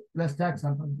 రూపీస్ ప్లస్ ట్యాక్స్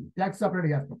అంటుంది, ట్యాక్స్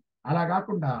సపరేట్గా చేస్తాం. అలా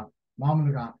కాకుండా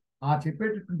మామూలుగా ఆ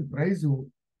చెప్పేటటువంటి ప్రైజు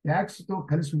ట్యాక్స్తో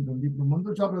కలిసి ఉంటుంది. ఇప్పుడు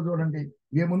మందుల షాప్లో చూడండి,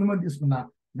 ఏ మందు తీసుకున్నా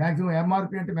మ్యాక్సిమం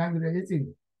ఎంఆర్పి అంటే మ్యాక్సిమం వేసి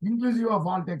ఇంక్లూజివ్ ఆఫ్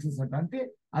ఆల్ ట్యాక్సెస్ అంటే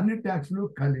అన్ని ట్యాక్స్లు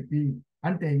కలిపి,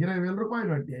 అంటే 20,000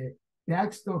 రూపాయలు అంటే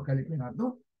ట్యాక్స్తో కలిపి అర్థం.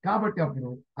 కాబట్టి అప్పుడు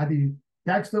అది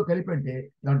ట్యాక్స్తో కలిపి అంటే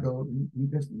దాంట్లో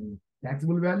ఇంట్రెస్ట్,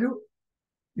 ట్యాక్సిబుల్ వాల్యూ,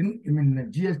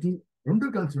 జిఎస్టీ రెండు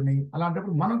కలిసి ఉన్నాయి.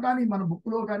 అలాంటప్పుడు మనం కానీ మన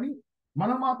బుక్లో కానీ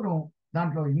మనం మాత్రం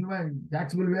దాంట్లో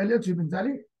ట్యాక్సిబుల్ వాల్యూ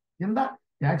చూపించాలి, కింద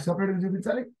ట్యాక్స్ సపరేట్గా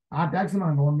చూపించాలి. ఆ ట్యాక్స్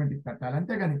మనం గవర్నమెంట్కి కట్టాలి.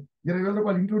 అంతేగాని 20,000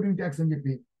 రూపాయలు ఇంక్లూడింగ్ ట్యాక్స్ అని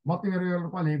చెప్పి మొత్తం 20,000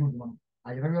 రూపాయలు వేయకూడదు. మనం ఆ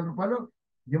 20,000 రూపాయలు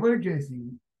డివైడ్ చేసి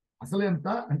అసలు ఎంత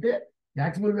అంటే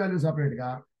ట్యాక్సిబుల్ వాల్యూ సపరేట్గా,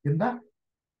 కింద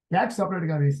ట్యాక్స్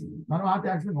సపరేట్గా వేసి మనం ఆ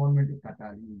ట్యాక్స్ని గవర్నమెంట్కి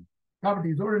కట్టాలి. కాబట్టి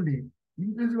చూడండి,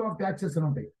 ఇంక్లూజివ్ ఆఫ్ ట్యాక్సెస్ అని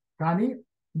ఉంటాయి, కానీ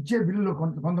ఇచ్చే బిల్లులో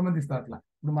కొంతమంది ఇస్తారు. అట్లా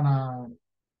ఇప్పుడు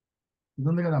ఇది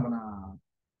ఉంది కదా,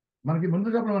 మనకి ముందు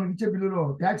షాప్లో మనకి ఇచ్చే బిల్లులో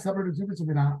ట్యాక్స్ సపరేట్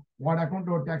చూపించకపోయినా వాడి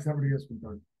అకౌంట్లో ట్యాక్స్ సపరేట్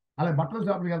చేసుకుంటాడు. అలా బట్టల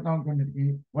షాప్కి వెళ్తాం అనుకోండి,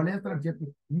 వాళ్ళు వేస్తారు చెప్పి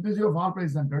ఇంక్లూజివ్ ఆఫ్ ఆల్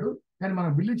ప్రైస్ అంటాడు, కానీ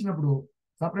మనం బిల్లు ఇచ్చినప్పుడు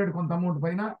సపరేట్ కొంత అమౌంట్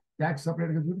పైన ట్యాక్స్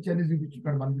సపరేట్గా చూపించి అన్ని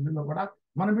చూపించుంటాడు. మన బిల్లులో కూడా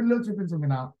మన బిల్లులో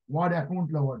చూపించకపోయినా వాడి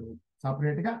అకౌంట్లో వాడు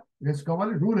సపరేట్గా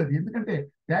వేసుకోవాలి. రూల్ అది. ఎందుకంటే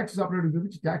ట్యాక్స్ సపరేట్గా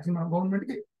చూపించి ట్యాక్స్ మనం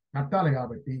గవర్నమెంట్కి కట్టాలి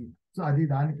కాబట్టి సో అది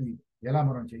దానికి ఎలా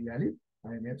మనం చేయాలి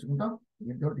అని నేర్చుకుంటాం.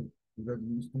 దీంతో ఈరోజు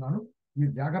ముగిస్తున్నాను.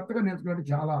 మీరు జాగ్రత్తగా నేర్చుకుంటే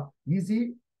చాలా ఈజీ,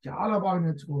 చాలా బాగా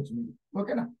నేర్చుకోవచ్చు మీరు.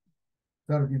 ఓకేనా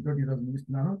సార్? దీంతో ఈరోజు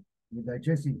ముగిస్తున్నాను. మీరు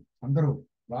దయచేసి అందరూ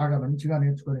బాగా మంచిగా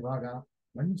నేర్చుకొని బాగా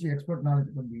మంచి ఎక్స్పర్ట్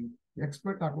నాలెడ్జ్ పొంది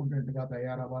ఎక్స్పర్ట్ అకౌంటెంట్గా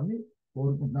తయారవ్వాలని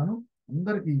కోరుకుంటున్నాను.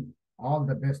 అందరికీ all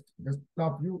the best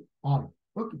of you all.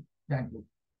 Okay, thank you.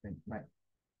 Bye.